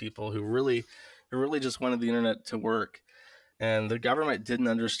 technocrat people who really just wanted the internet to work. And the government didn't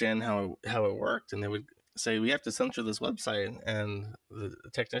understand how it worked, and they would say, we have to censor this website, and the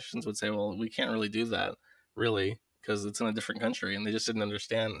technicians would say, well, we can't really do that, really. because it's in a different country, and they just didn't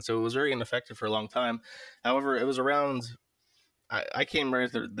understand. So it was very ineffective for a long time. However, it was around, I came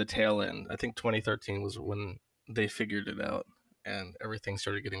right at the tail end. I think 2013 was when they figured it out, and everything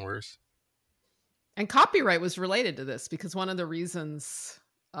started getting worse. And copyright was related to this, because one of the reasons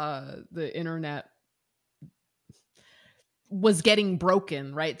the internet was getting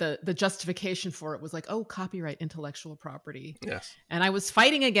broken, right? The justification for it was like, oh, copyright, intellectual property. Yes. And I was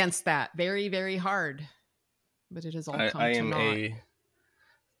fighting against that very, very hard. But it has all come to naught.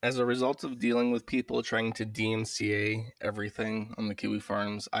 As a result of dealing with people trying to DMCA everything on the Kiwi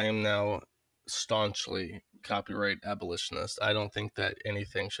Farms, I am now staunchly copyright abolitionist. I don't think that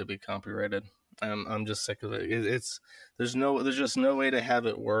anything should be copyrighted. I'm just sick of it. There's just no way to have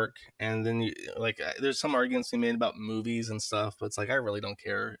it work. And then there's some arguments to be made about movies and stuff, but it's like, I really don't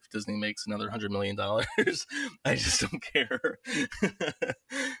care if Disney makes another $100 million. I just don't care.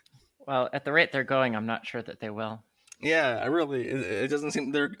 Well, at the rate they're going, I'm not sure that they will. Yeah, it doesn't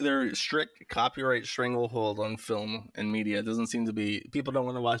seem their strict copyright stranglehold on film and media. It doesn't seem to be, people don't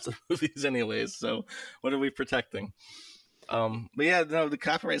want to watch the movies anyways. So what are we protecting? But yeah, no, the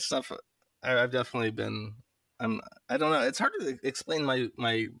copyright stuff, I've definitely been. I don't know. It's hard to explain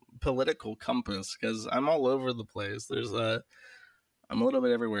my political compass because I'm all over the place. I'm a little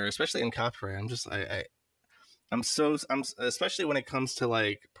bit everywhere, especially in copyright. I'm especially when it comes to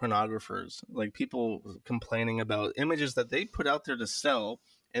like pornographers, like people complaining about images that they put out there to sell,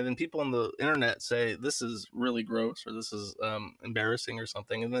 and then people on the internet say this is really gross or this is embarrassing or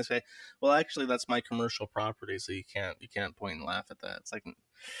something, and they say, well, actually that's my commercial property, so you can't point and laugh at that. It's like, I'm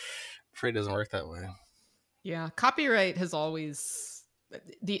afraid it doesn't work that way. Yeah, copyright has always,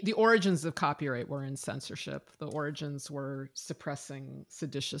 the origins of copyright were in censorship. The origins were suppressing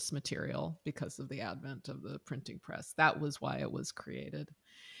seditious material because of the advent of the printing press. That was why it was created.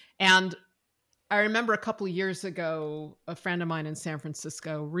 And I remember a couple of years ago, a friend of mine in San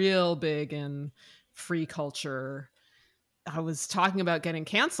Francisco, real big in free culture, I was talking about getting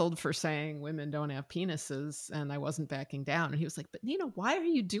canceled for saying women don't have penises, and I wasn't backing down. And he was like, but Nina, why are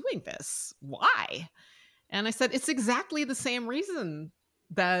you doing this? Why? And I said, it's exactly the same reason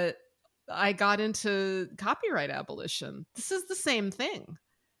that I got into copyright abolition. This is the same thing,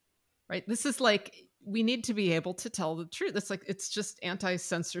 right? This is like, we need to be able to tell the truth. It's just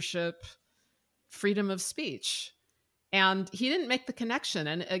anti-censorship, freedom of speech. And he didn't make the connection.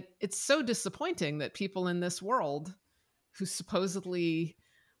 And it's so disappointing that people in this world who supposedly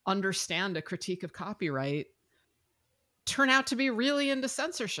understand a critique of copyright turn out to be really into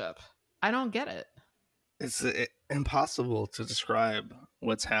censorship. I don't get it. It's impossible to describe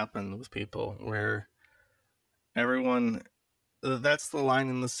what's happened with people where everyone, that's the line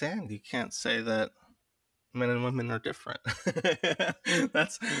in the sand. You can't say that men and women are different.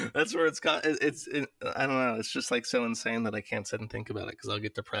 that's where it's got. I don't know. It's just like so insane that I can't sit and think about it because I'll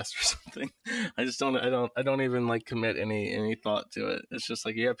get depressed or something. I just don't. I don't even like commit any thought to it. It's just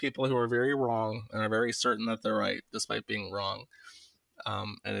like you have people who are very wrong and are very certain that they're right despite being wrong,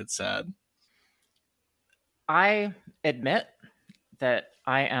 and it's sad. I admit that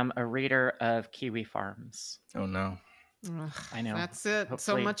I am a reader of Kiwi Farms. Oh no. Ugh, I know. That's it.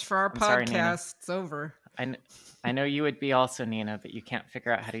 Hopefully, so much for our I'm podcast. sorry, Nina. It's over. I know you would be also, Nina, but you can't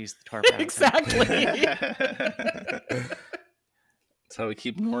figure out how to use the Tor browser. Exactly. That's how we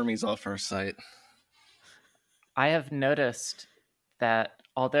keep normies off our site. I have noticed that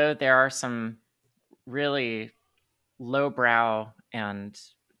although there are some really lowbrow and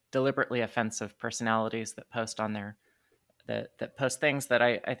deliberately offensive personalities that post on there, that post things that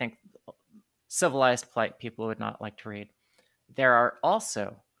I think civilized, polite people would not like to read, there are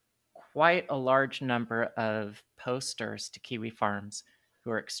also quite a large number of posters to Kiwi Farms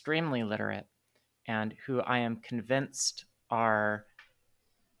who are extremely literate and who I am convinced are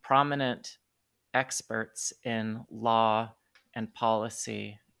prominent experts in law and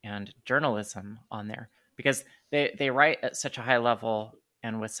policy and journalism on there, because they write at such a high level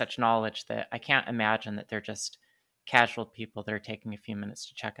and with such knowledge that I can't imagine that they're just casual people that are taking a few minutes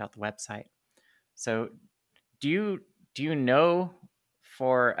to check out the website. So do you know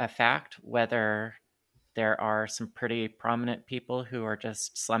for a fact whether there are some pretty prominent people who are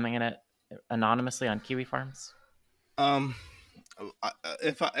just slumming in it anonymously on Kiwi Farms?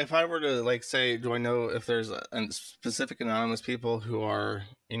 If I were to like say, do I know if there's a specific anonymous people who are,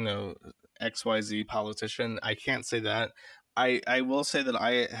 XYZ politician? I can't say that. I will say that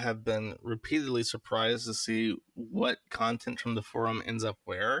I have been repeatedly surprised to see what content from the forum ends up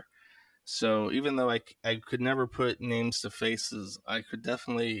where. So even though I could never put names to faces, I could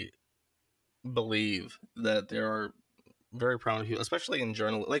definitely believe that there are very prominent people, especially in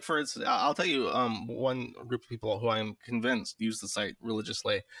journal. Like for instance, I'll tell you, one group of people who I am convinced use the site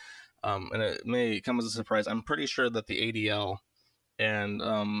religiously, and it may come as a surprise. I'm pretty sure that the ADL and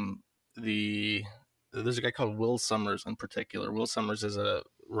the there's a guy called Will Summers in particular. Will Summers is a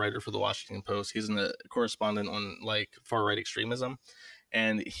writer for the Washington Post. He's a correspondent on like far right extremism,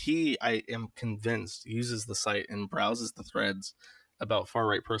 and he, I am convinced, uses the site and browses the threads about far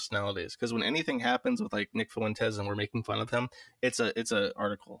right personalities, because when anything happens with like Nick Fuentes and we're making fun of him, it's a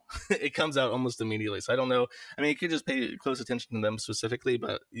article. It comes out almost immediately. So I don't know. I mean, you could just pay close attention to them specifically,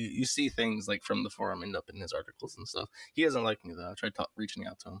 but you see things like from the forum end up in his articles and stuff. He doesn't like me though. I tried reaching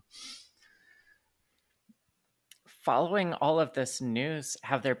out to him. Following all of this news,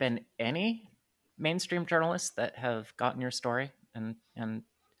 have there been any mainstream journalists that have gotten your story and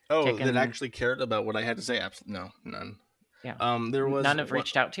that actually cared about what I had to say? Absolutely no, none. Yeah. There was none have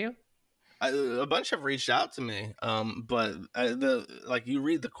reached out to you? A bunch have reached out to me, but you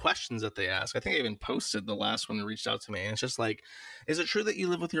read the questions that they ask. I think I even posted the last one that reached out to me, and it's just like, is it true that you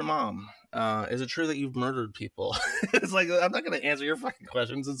live with your mom? Is it true that you've murdered people? It's like, I'm not going to answer your fucking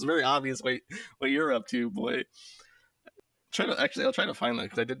questions. It's very obvious what you're up to, boy. I'll try to find that,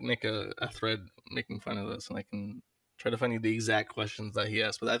 because I did make a thread making fun of this, and I can try to find you the exact questions that he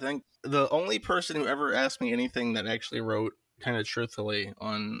asked. But I think the only person who ever asked me anything that actually wrote kind of truthfully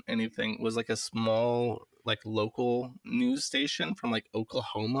on anything was like a small like local news station from like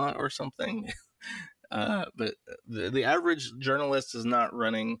Oklahoma or something. But the average journalist is not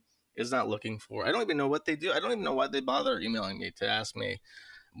looking for. I don't even know what they do. I don't even know why they bother emailing me to ask me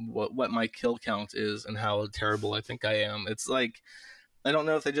what my kill count is and how terrible I think I am. It's like, I don't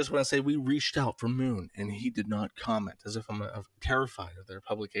know if they just want to say we reached out for Moon and he did not comment, as if I'm terrified of their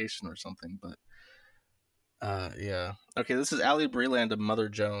publication or something. But yeah. Okay, this is Allie Breland of Mother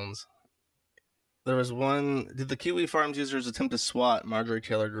Jones. There was one. Did the Kiwi Farms users attempt to swat Marjorie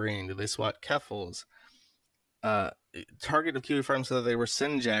Taylor Greene? Did they swat Keffels? Target of Kiwi Farms said that they were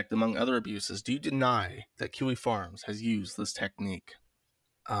sin-jacked among other abuses. Do you deny that Kiwi Farms has used this technique?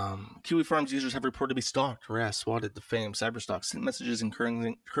 Kiwi Farms users have reported to be stalked, harassed, swatted, defamed, cyberstalked, sent messages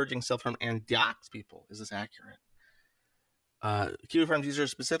encouraging self-harm, and doxed people. Is this accurate? Kiwi Farms users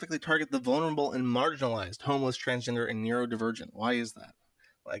specifically target the vulnerable and marginalized, homeless, transgender, and neurodivergent. Why is that?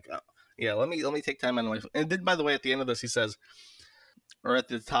 Like, yeah, let me take time out of my. And then, by the way, at the end of this, he says, or at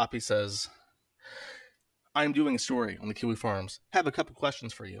the top, he says, "I'm doing a story on the Kiwi Farms. Have a couple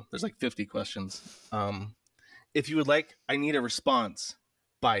questions for you." There's like 50 questions. If you would like, I need a response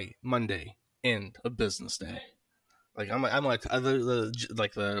by Monday, end of business day. Like I'm like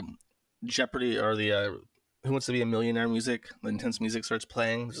the Jeopardy or the Who Wants to Be a Millionaire music. The intense music starts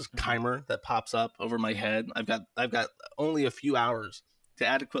playing. There's this timer that pops up over my head. I've got only a few hours to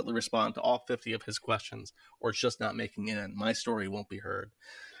adequately respond to all 50 of his questions, or it's just not making it in. My story won't be heard.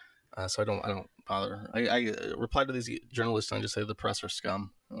 So I don't bother. I reply to these journalists and I just say the press are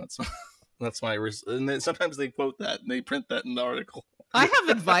scum. That's my and then sometimes they quote that and they print that in the article. I have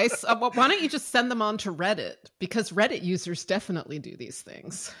advice. Why don't you just send them on to Reddit? Because Reddit users definitely do these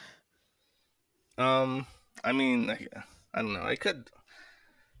things. I mean, I don't know. I could.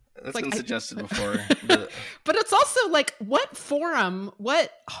 That's like, been suggested before. But it's also like, what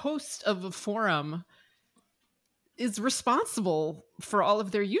host of a forum is responsible for all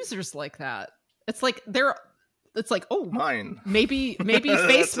of their users like that? It's like oh, mine. Maybe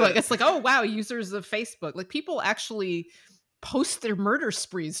Facebook. It's like, oh wow, users of Facebook. Like people actually post their murder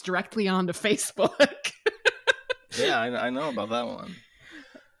sprees directly onto Facebook. Yeah, I know about that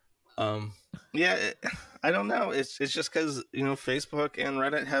one. Yeah, I don't know. It's just because, Facebook and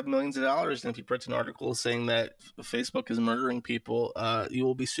Reddit have millions of dollars, and if you print an article saying that Facebook is murdering people, you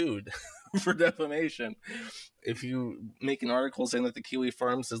will be sued for defamation. If you make an article saying that the Kiwi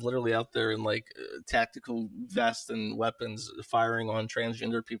Farms is literally out there in like tactical vests and weapons firing on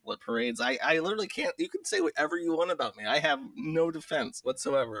transgender people at parades, I literally can't. You can say whatever you want about me. I have no defense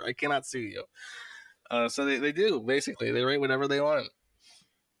whatsoever. I cannot sue you. So they do, basically. They write whatever they want.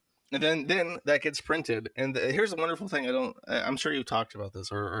 And then that gets printed. And here's a wonderful thing. I'm sure you talked about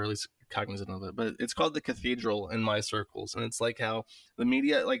this, or at least cognizant of it, but it's called the Cathedral in my circles. And it's like how the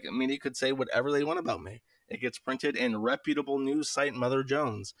media could say whatever they want about me. It gets printed in reputable news site Mother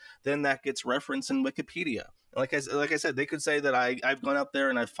Jones. Then that gets referenced in Wikipedia. Like I said, they could say that I've gone up there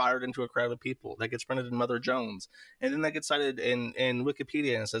and I've fired into a crowd of people. That gets printed in Mother Jones. And then that gets cited in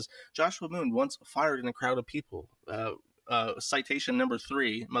Wikipedia and it says, Joshua Moon once fired in a crowd of people. citation number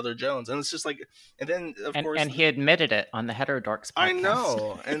 3, Mother Jones. And it's just like, and then of course, and he admitted it on the Heterodorx podcast. I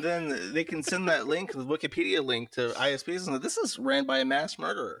know. And then they can send that link, the Wikipedia link, to ISPs and say, this is ran by a mass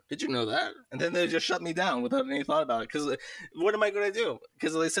murderer. Did you know that? And then they just shut me down without any thought about it. Because what am I going to do?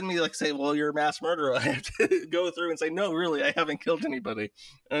 Because they send me like, say, well, you're a mass murderer. I have to go through and say, no, really, I haven't killed anybody.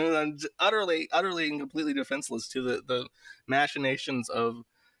 And I'm utterly and completely defenseless to the machinations of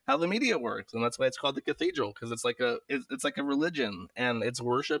how the media works. And that's why it's called the cathedral, because it's like a religion, and it's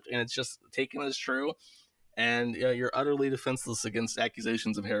worshipped, and it's just taken as true. And you're utterly defenseless against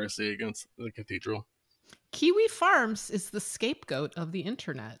accusations of heresy against the cathedral. Kiwi Farms is the scapegoat of the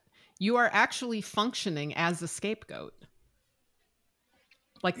internet. You are actually functioning as a scapegoat.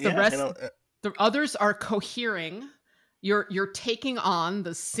 Like the rest, the others are cohering. You're taking on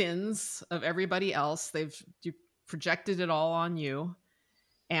the sins of everybody else. You projected it all on you,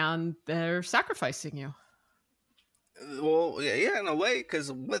 and they're sacrificing you. Well, yeah, in a way,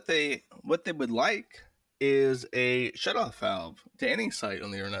 because what they would like is a shutoff valve to any site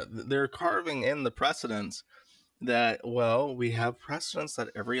on the internet. They're carving in the precedents that, well, we have precedents that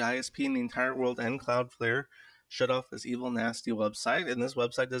every ISP in the entire world and Cloudflare shut off this evil, nasty website, and this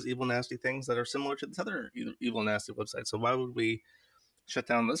website does evil, nasty things that are similar to this other evil, nasty website. So why would we shut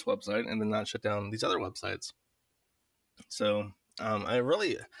down this website and then not shut down these other websites? So I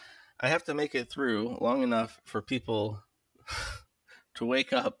have to make it through long enough for people to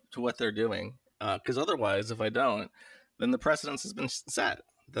wake up to what they're doing. Because otherwise, if I don't, then the precedence has been set.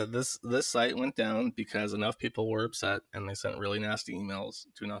 That this site went down because enough people were upset, and they sent really nasty emails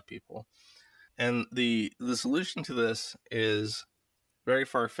to enough people. And the solution to this is very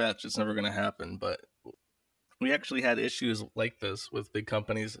far-fetched. It's never going to happen. But we actually had issues like this with big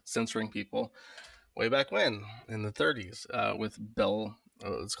companies censoring people way back when, in the 30s, with Bell.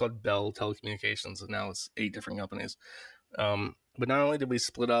 It's called Bell Telecommunications, and now it's 8 different companies. But not only did we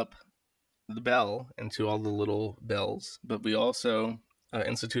split up the Bell into all the little bells, but we also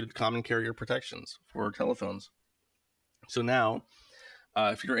instituted common carrier protections for telephones. So now,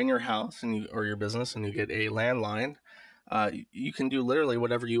 if you're in your house or your business and you get a landline, you can do literally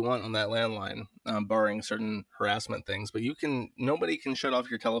whatever you want on that landline, barring certain harassment things. But nobody can shut off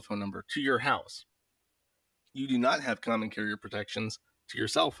your telephone number to your house. You do not have common carrier protections to your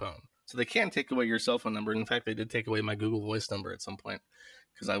cell phone. So they can take away your cell phone number. In fact, they did take away my Google Voice number at some point,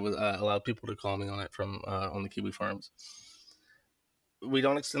 because I was allowed people to call me on it from on the Kiwi Farms. We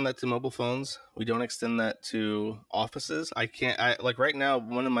don't extend that to mobile phones. We don't extend that to offices. Like right now,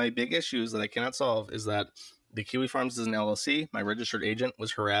 one of my big issues that I cannot solve is that the Kiwi Farms is an LLC. My registered agent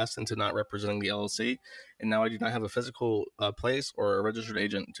was harassed into not representing the LLC, and now I do not have a physical place or a registered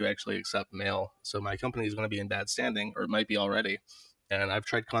agent to actually accept mail. So my company is going to be in bad standing, or it might be already. And I've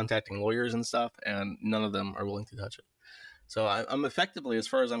tried contacting lawyers and stuff, and none of them are willing to touch it. So I'm effectively, as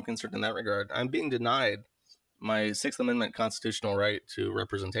far as I'm concerned in that regard, I'm being denied my 6th Amendment constitutional right to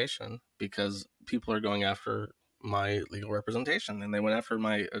representation, because people are going after my legal representation. And they went after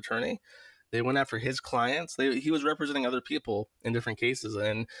my attorney. They went after his clients. He was representing other people in different cases.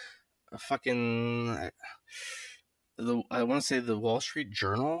 And I want to say the Wall Street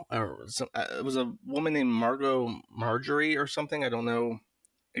Journal, it was a woman named Marjorie or something. I don't know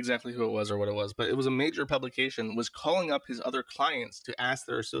exactly who it was or what it was, but it was a major publication, was calling up his other clients to ask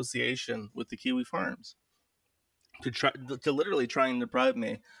their association with the Kiwi Farms to literally try and deprive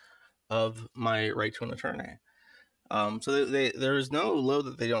me of my right to an attorney. So there is no low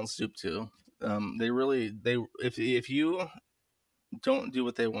that they don't stoop to. If you don't do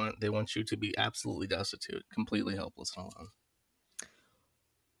what they want you to be absolutely destitute, completely helpless and alone.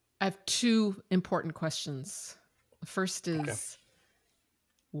 I have 2 important questions. The first is,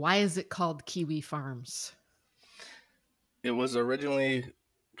 Why is it called Kiwi Farms? It was originally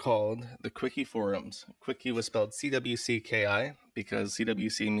called the Quickie Forums. Quickie was spelled CWCKI because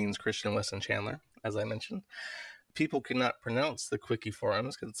CWC means Christian Weston Chandler, as I mentioned. People could not pronounce the Quickie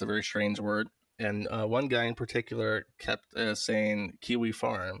Forums because it's a very strange word. And one guy in particular kept saying Kiwi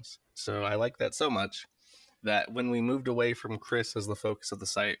Farms. So I like that so much that when we moved away from Chris as the focus of the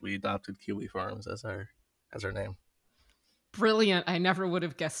site, we adopted Kiwi Farms as our name. Brilliant. I never would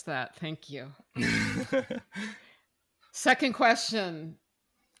have guessed that. Thank you. Second question.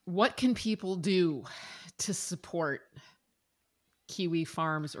 What can people do to support Kiwi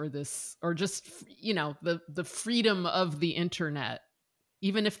Farms or just, the freedom of the internet,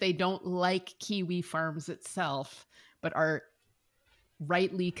 even if they don't like Kiwi Farms itself, but are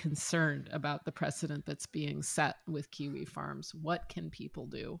rightly concerned about the precedent that's being set with Kiwi Farms? What can people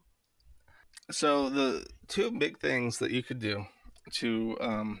do? So the 2 big things that you could do to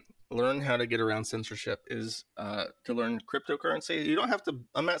learn how to get around censorship is to learn cryptocurrency. You don't have to,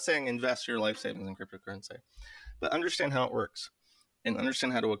 I'm not saying invest your life savings in cryptocurrency, but understand how it works and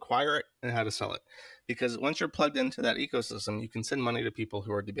understand how to acquire it and how to sell it. Because once you're plugged into that ecosystem, you can send money to people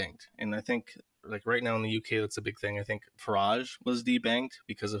who are debanked. And I think like right now in the UK, that's a big thing. I think Farage was debanked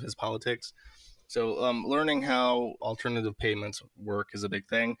because of his politics. So learning how alternative payments work is a big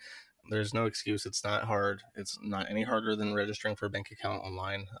thing. There's no excuse. It's not hard. It's not any harder than registering for a bank account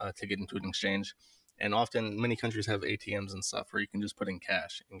online to get into an exchange. And often many countries have ATMs and stuff where you can just put in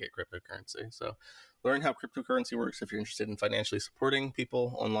cash and get cryptocurrency. So learn how cryptocurrency works if you're interested in financially supporting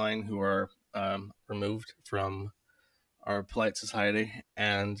people online who are removed from our polite society,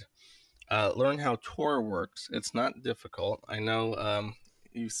 and learn how Tor works. It's not difficult. I know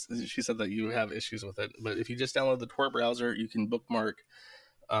she said that you have issues with it, but if you just download the Tor browser, you can bookmark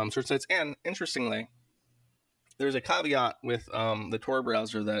certain sites. And interestingly, there's a caveat with the Tor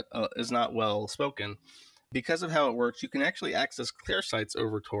browser that is not well spoken. Because of how it works, you can actually access clear sites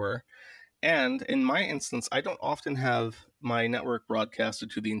over Tor. And in my instance, I don't often have my network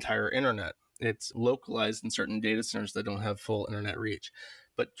broadcasted to the entire internet. It's localized in certain data centers that don't have full internet reach.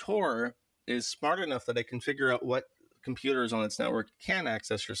 But Tor is smart enough that it can figure out what computers on its network can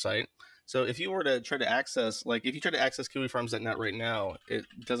access your site. So if you were to try to access, like if you try to access kiwifarms.net right now, it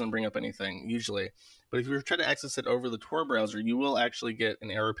doesn't bring up anything usually. But if you were to try to access it over the Tor browser, you will actually get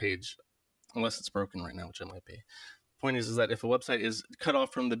an error page, unless it's broken right now, which it might be. Point is that if a website is cut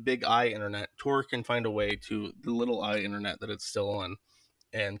off from the big I internet, Tor can find a way to the little I internet that it's still on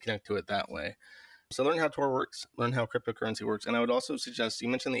and connect to it that way. So learn how Tor works, learn how cryptocurrency works. And I would also suggest, you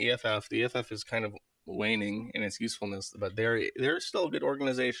mentioned the EFF. The EFF is kind of waning in its usefulness, but they're still a good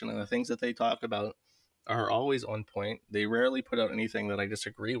organization, and the things that they talk about are always on point. They rarely put out anything that I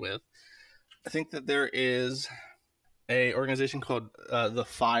disagree with. I think that there is a organization called The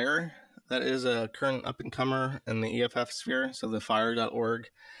Fire that is a current up-and-comer in the EFF sphere, so thefire.org.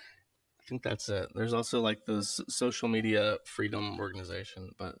 I think that's it. There's also like the social media freedom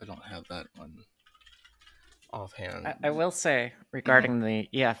organization, but I don't have that one offhand. I will say regarding the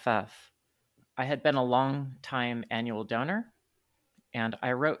EFF, I had been a long time annual donor, and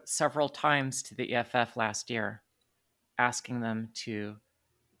I wrote several times to the EFF last year asking them to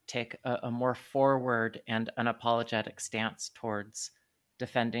take a more forward and unapologetic stance towards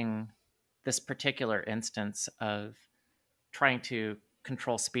defending this particular instance of trying to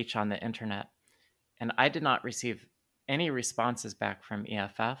control speech on the internet. And I did not receive any responses back from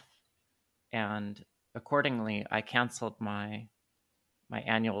EFF. And accordingly, I canceled my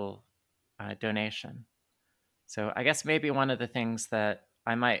annual donation. So I guess maybe one of the things that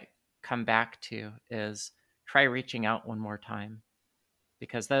I might come back to is try reaching out one more time,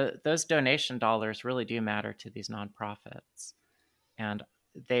 because those donation dollars really do matter to these nonprofits. And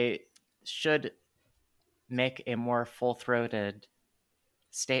they should make a more full-throated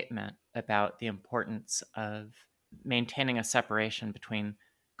statement about the importance of maintaining a separation between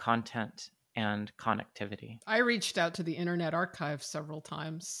content and connectivity. I reached out to the Internet Archive several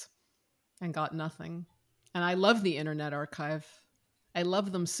times and got nothing. And I love the Internet Archive. I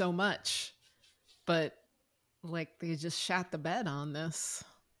love them so much. But like they just shat the bed on this.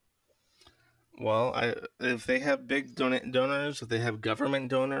 Well, if they have big donors, if they have government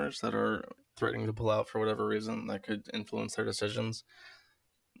donors that are threatening to pull out for whatever reason, that could influence their decisions.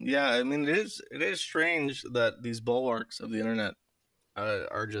 Yeah, I mean, it is strange that these bulwarks of the internet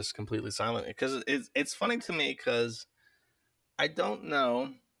are just completely silent. Because it's funny to me because I don't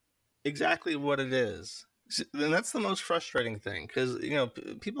know exactly what it is. And that's the most frustrating thing, because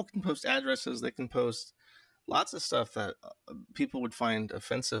people can post addresses, they can post lots of stuff that people would find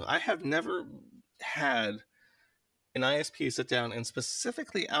offensive. I have never had an ISP sit down and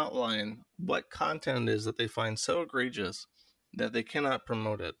specifically outline what content it is that they find so egregious that they cannot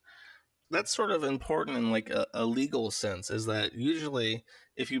promote it. That's sort of important in like a legal sense, is that usually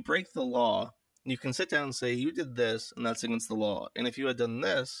if you break the law, you can sit down and say you did this and that's against the law. And if you had done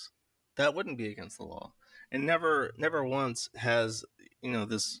this, that wouldn't be against the law. And never once has,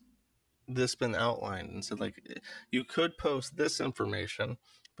 this been outlined and said, like, you could post this information,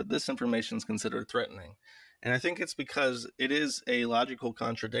 but this information is considered threatening. And I think it's because it is a logical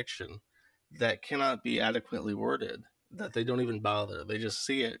contradiction that cannot be adequately worded, that they don't even bother. They just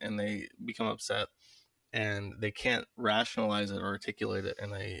see it and they become upset, and they can't rationalize it or articulate it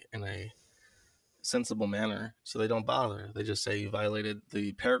in a sensible manner, so they don't bother. They just say you violated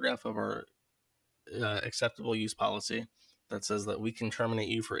the paragraph of our acceptable use policy that says that we can terminate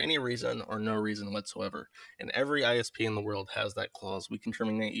you for any reason or no reason whatsoever. And every ISP in the world has that clause. We can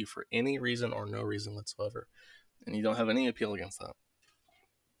terminate you for any reason or no reason whatsoever. And you don't have any appeal against that.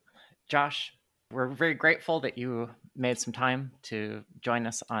 Josh, we're very grateful that you made some time to join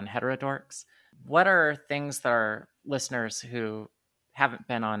us on Heterodorx. What are things that our listeners who haven't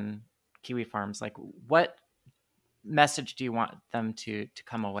been on Kiwi Farms, like what message do you want them to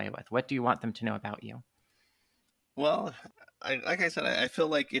come away with? What do you want them to know about you? Well, like I said, I feel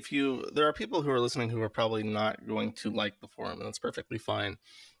like there are people who are listening who are probably not going to like the forum, and that's perfectly fine.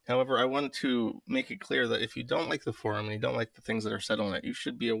 However, I want to make it clear that if you don't like the forum and you don't like the things that are said on it, you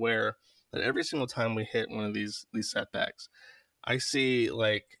should be aware that every single time we hit one of these setbacks, I see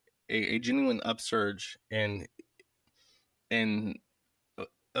like a genuine upsurge in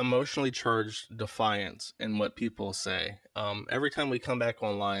emotionally charged defiance in what people say. Every time we come back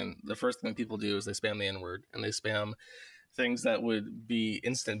online, the first thing people do is they spam the N-word, and they spam things that would be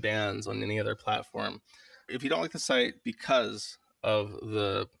instant bans on any other platform. If you don't like the site because of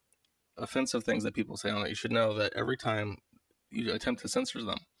the offensive things that people say on it, you should know that every time you attempt to censor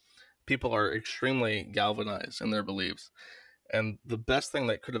them, people are extremely galvanized in their beliefs. And the best thing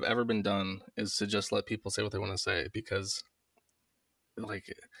that could have ever been done is to just let people say what they want to say, because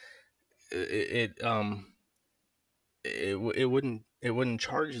like it wouldn't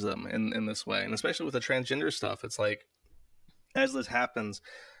charge them in this way. And especially with the transgender stuff, it's like, as this happens,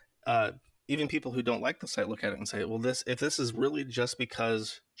 even people who don't like the site look at it and say, well, if this is really just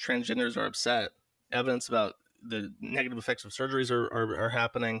because transgenders are upset, evidence about the negative effects of surgeries are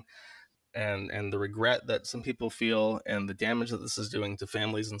happening, and the regret that some people feel, and the damage that this is doing to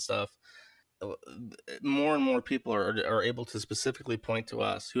families and stuff, more and more people are able to specifically point to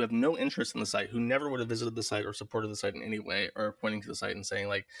us, who have no interest in the site, who never would have visited the site or supported the site in any way, or pointing to the site and saying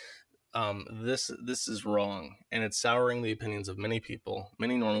like, this is wrong, and it's souring the opinions of many people,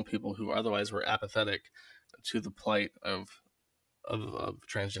 many normal people who otherwise were apathetic to the plight of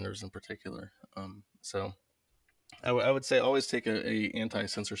transgenders in particular. So I would say always take a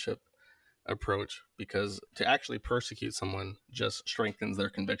anti-censorship approach, because to actually persecute someone just strengthens their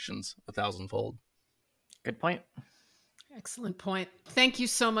convictions 1,000-fold. Good point. Excellent point. Thank you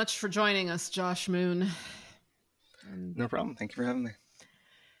so much for joining us, Josh Moon. No problem. Thank you for having me.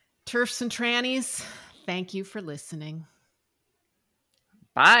 Turfs and trannies, thank you for listening.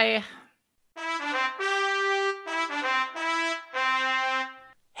 Bye.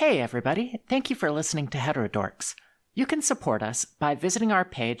 Hey, everybody. Thank you for listening to Heterodorx. You can support us by visiting our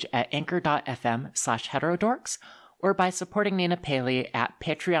page at anchor.fm/heterodorx, or by supporting Nina Paley at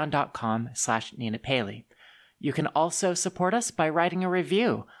patreon.com/Nina Paley. You can also support us by writing a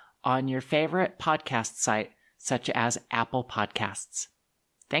review on your favorite podcast site, such as Apple Podcasts.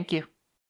 Thank you.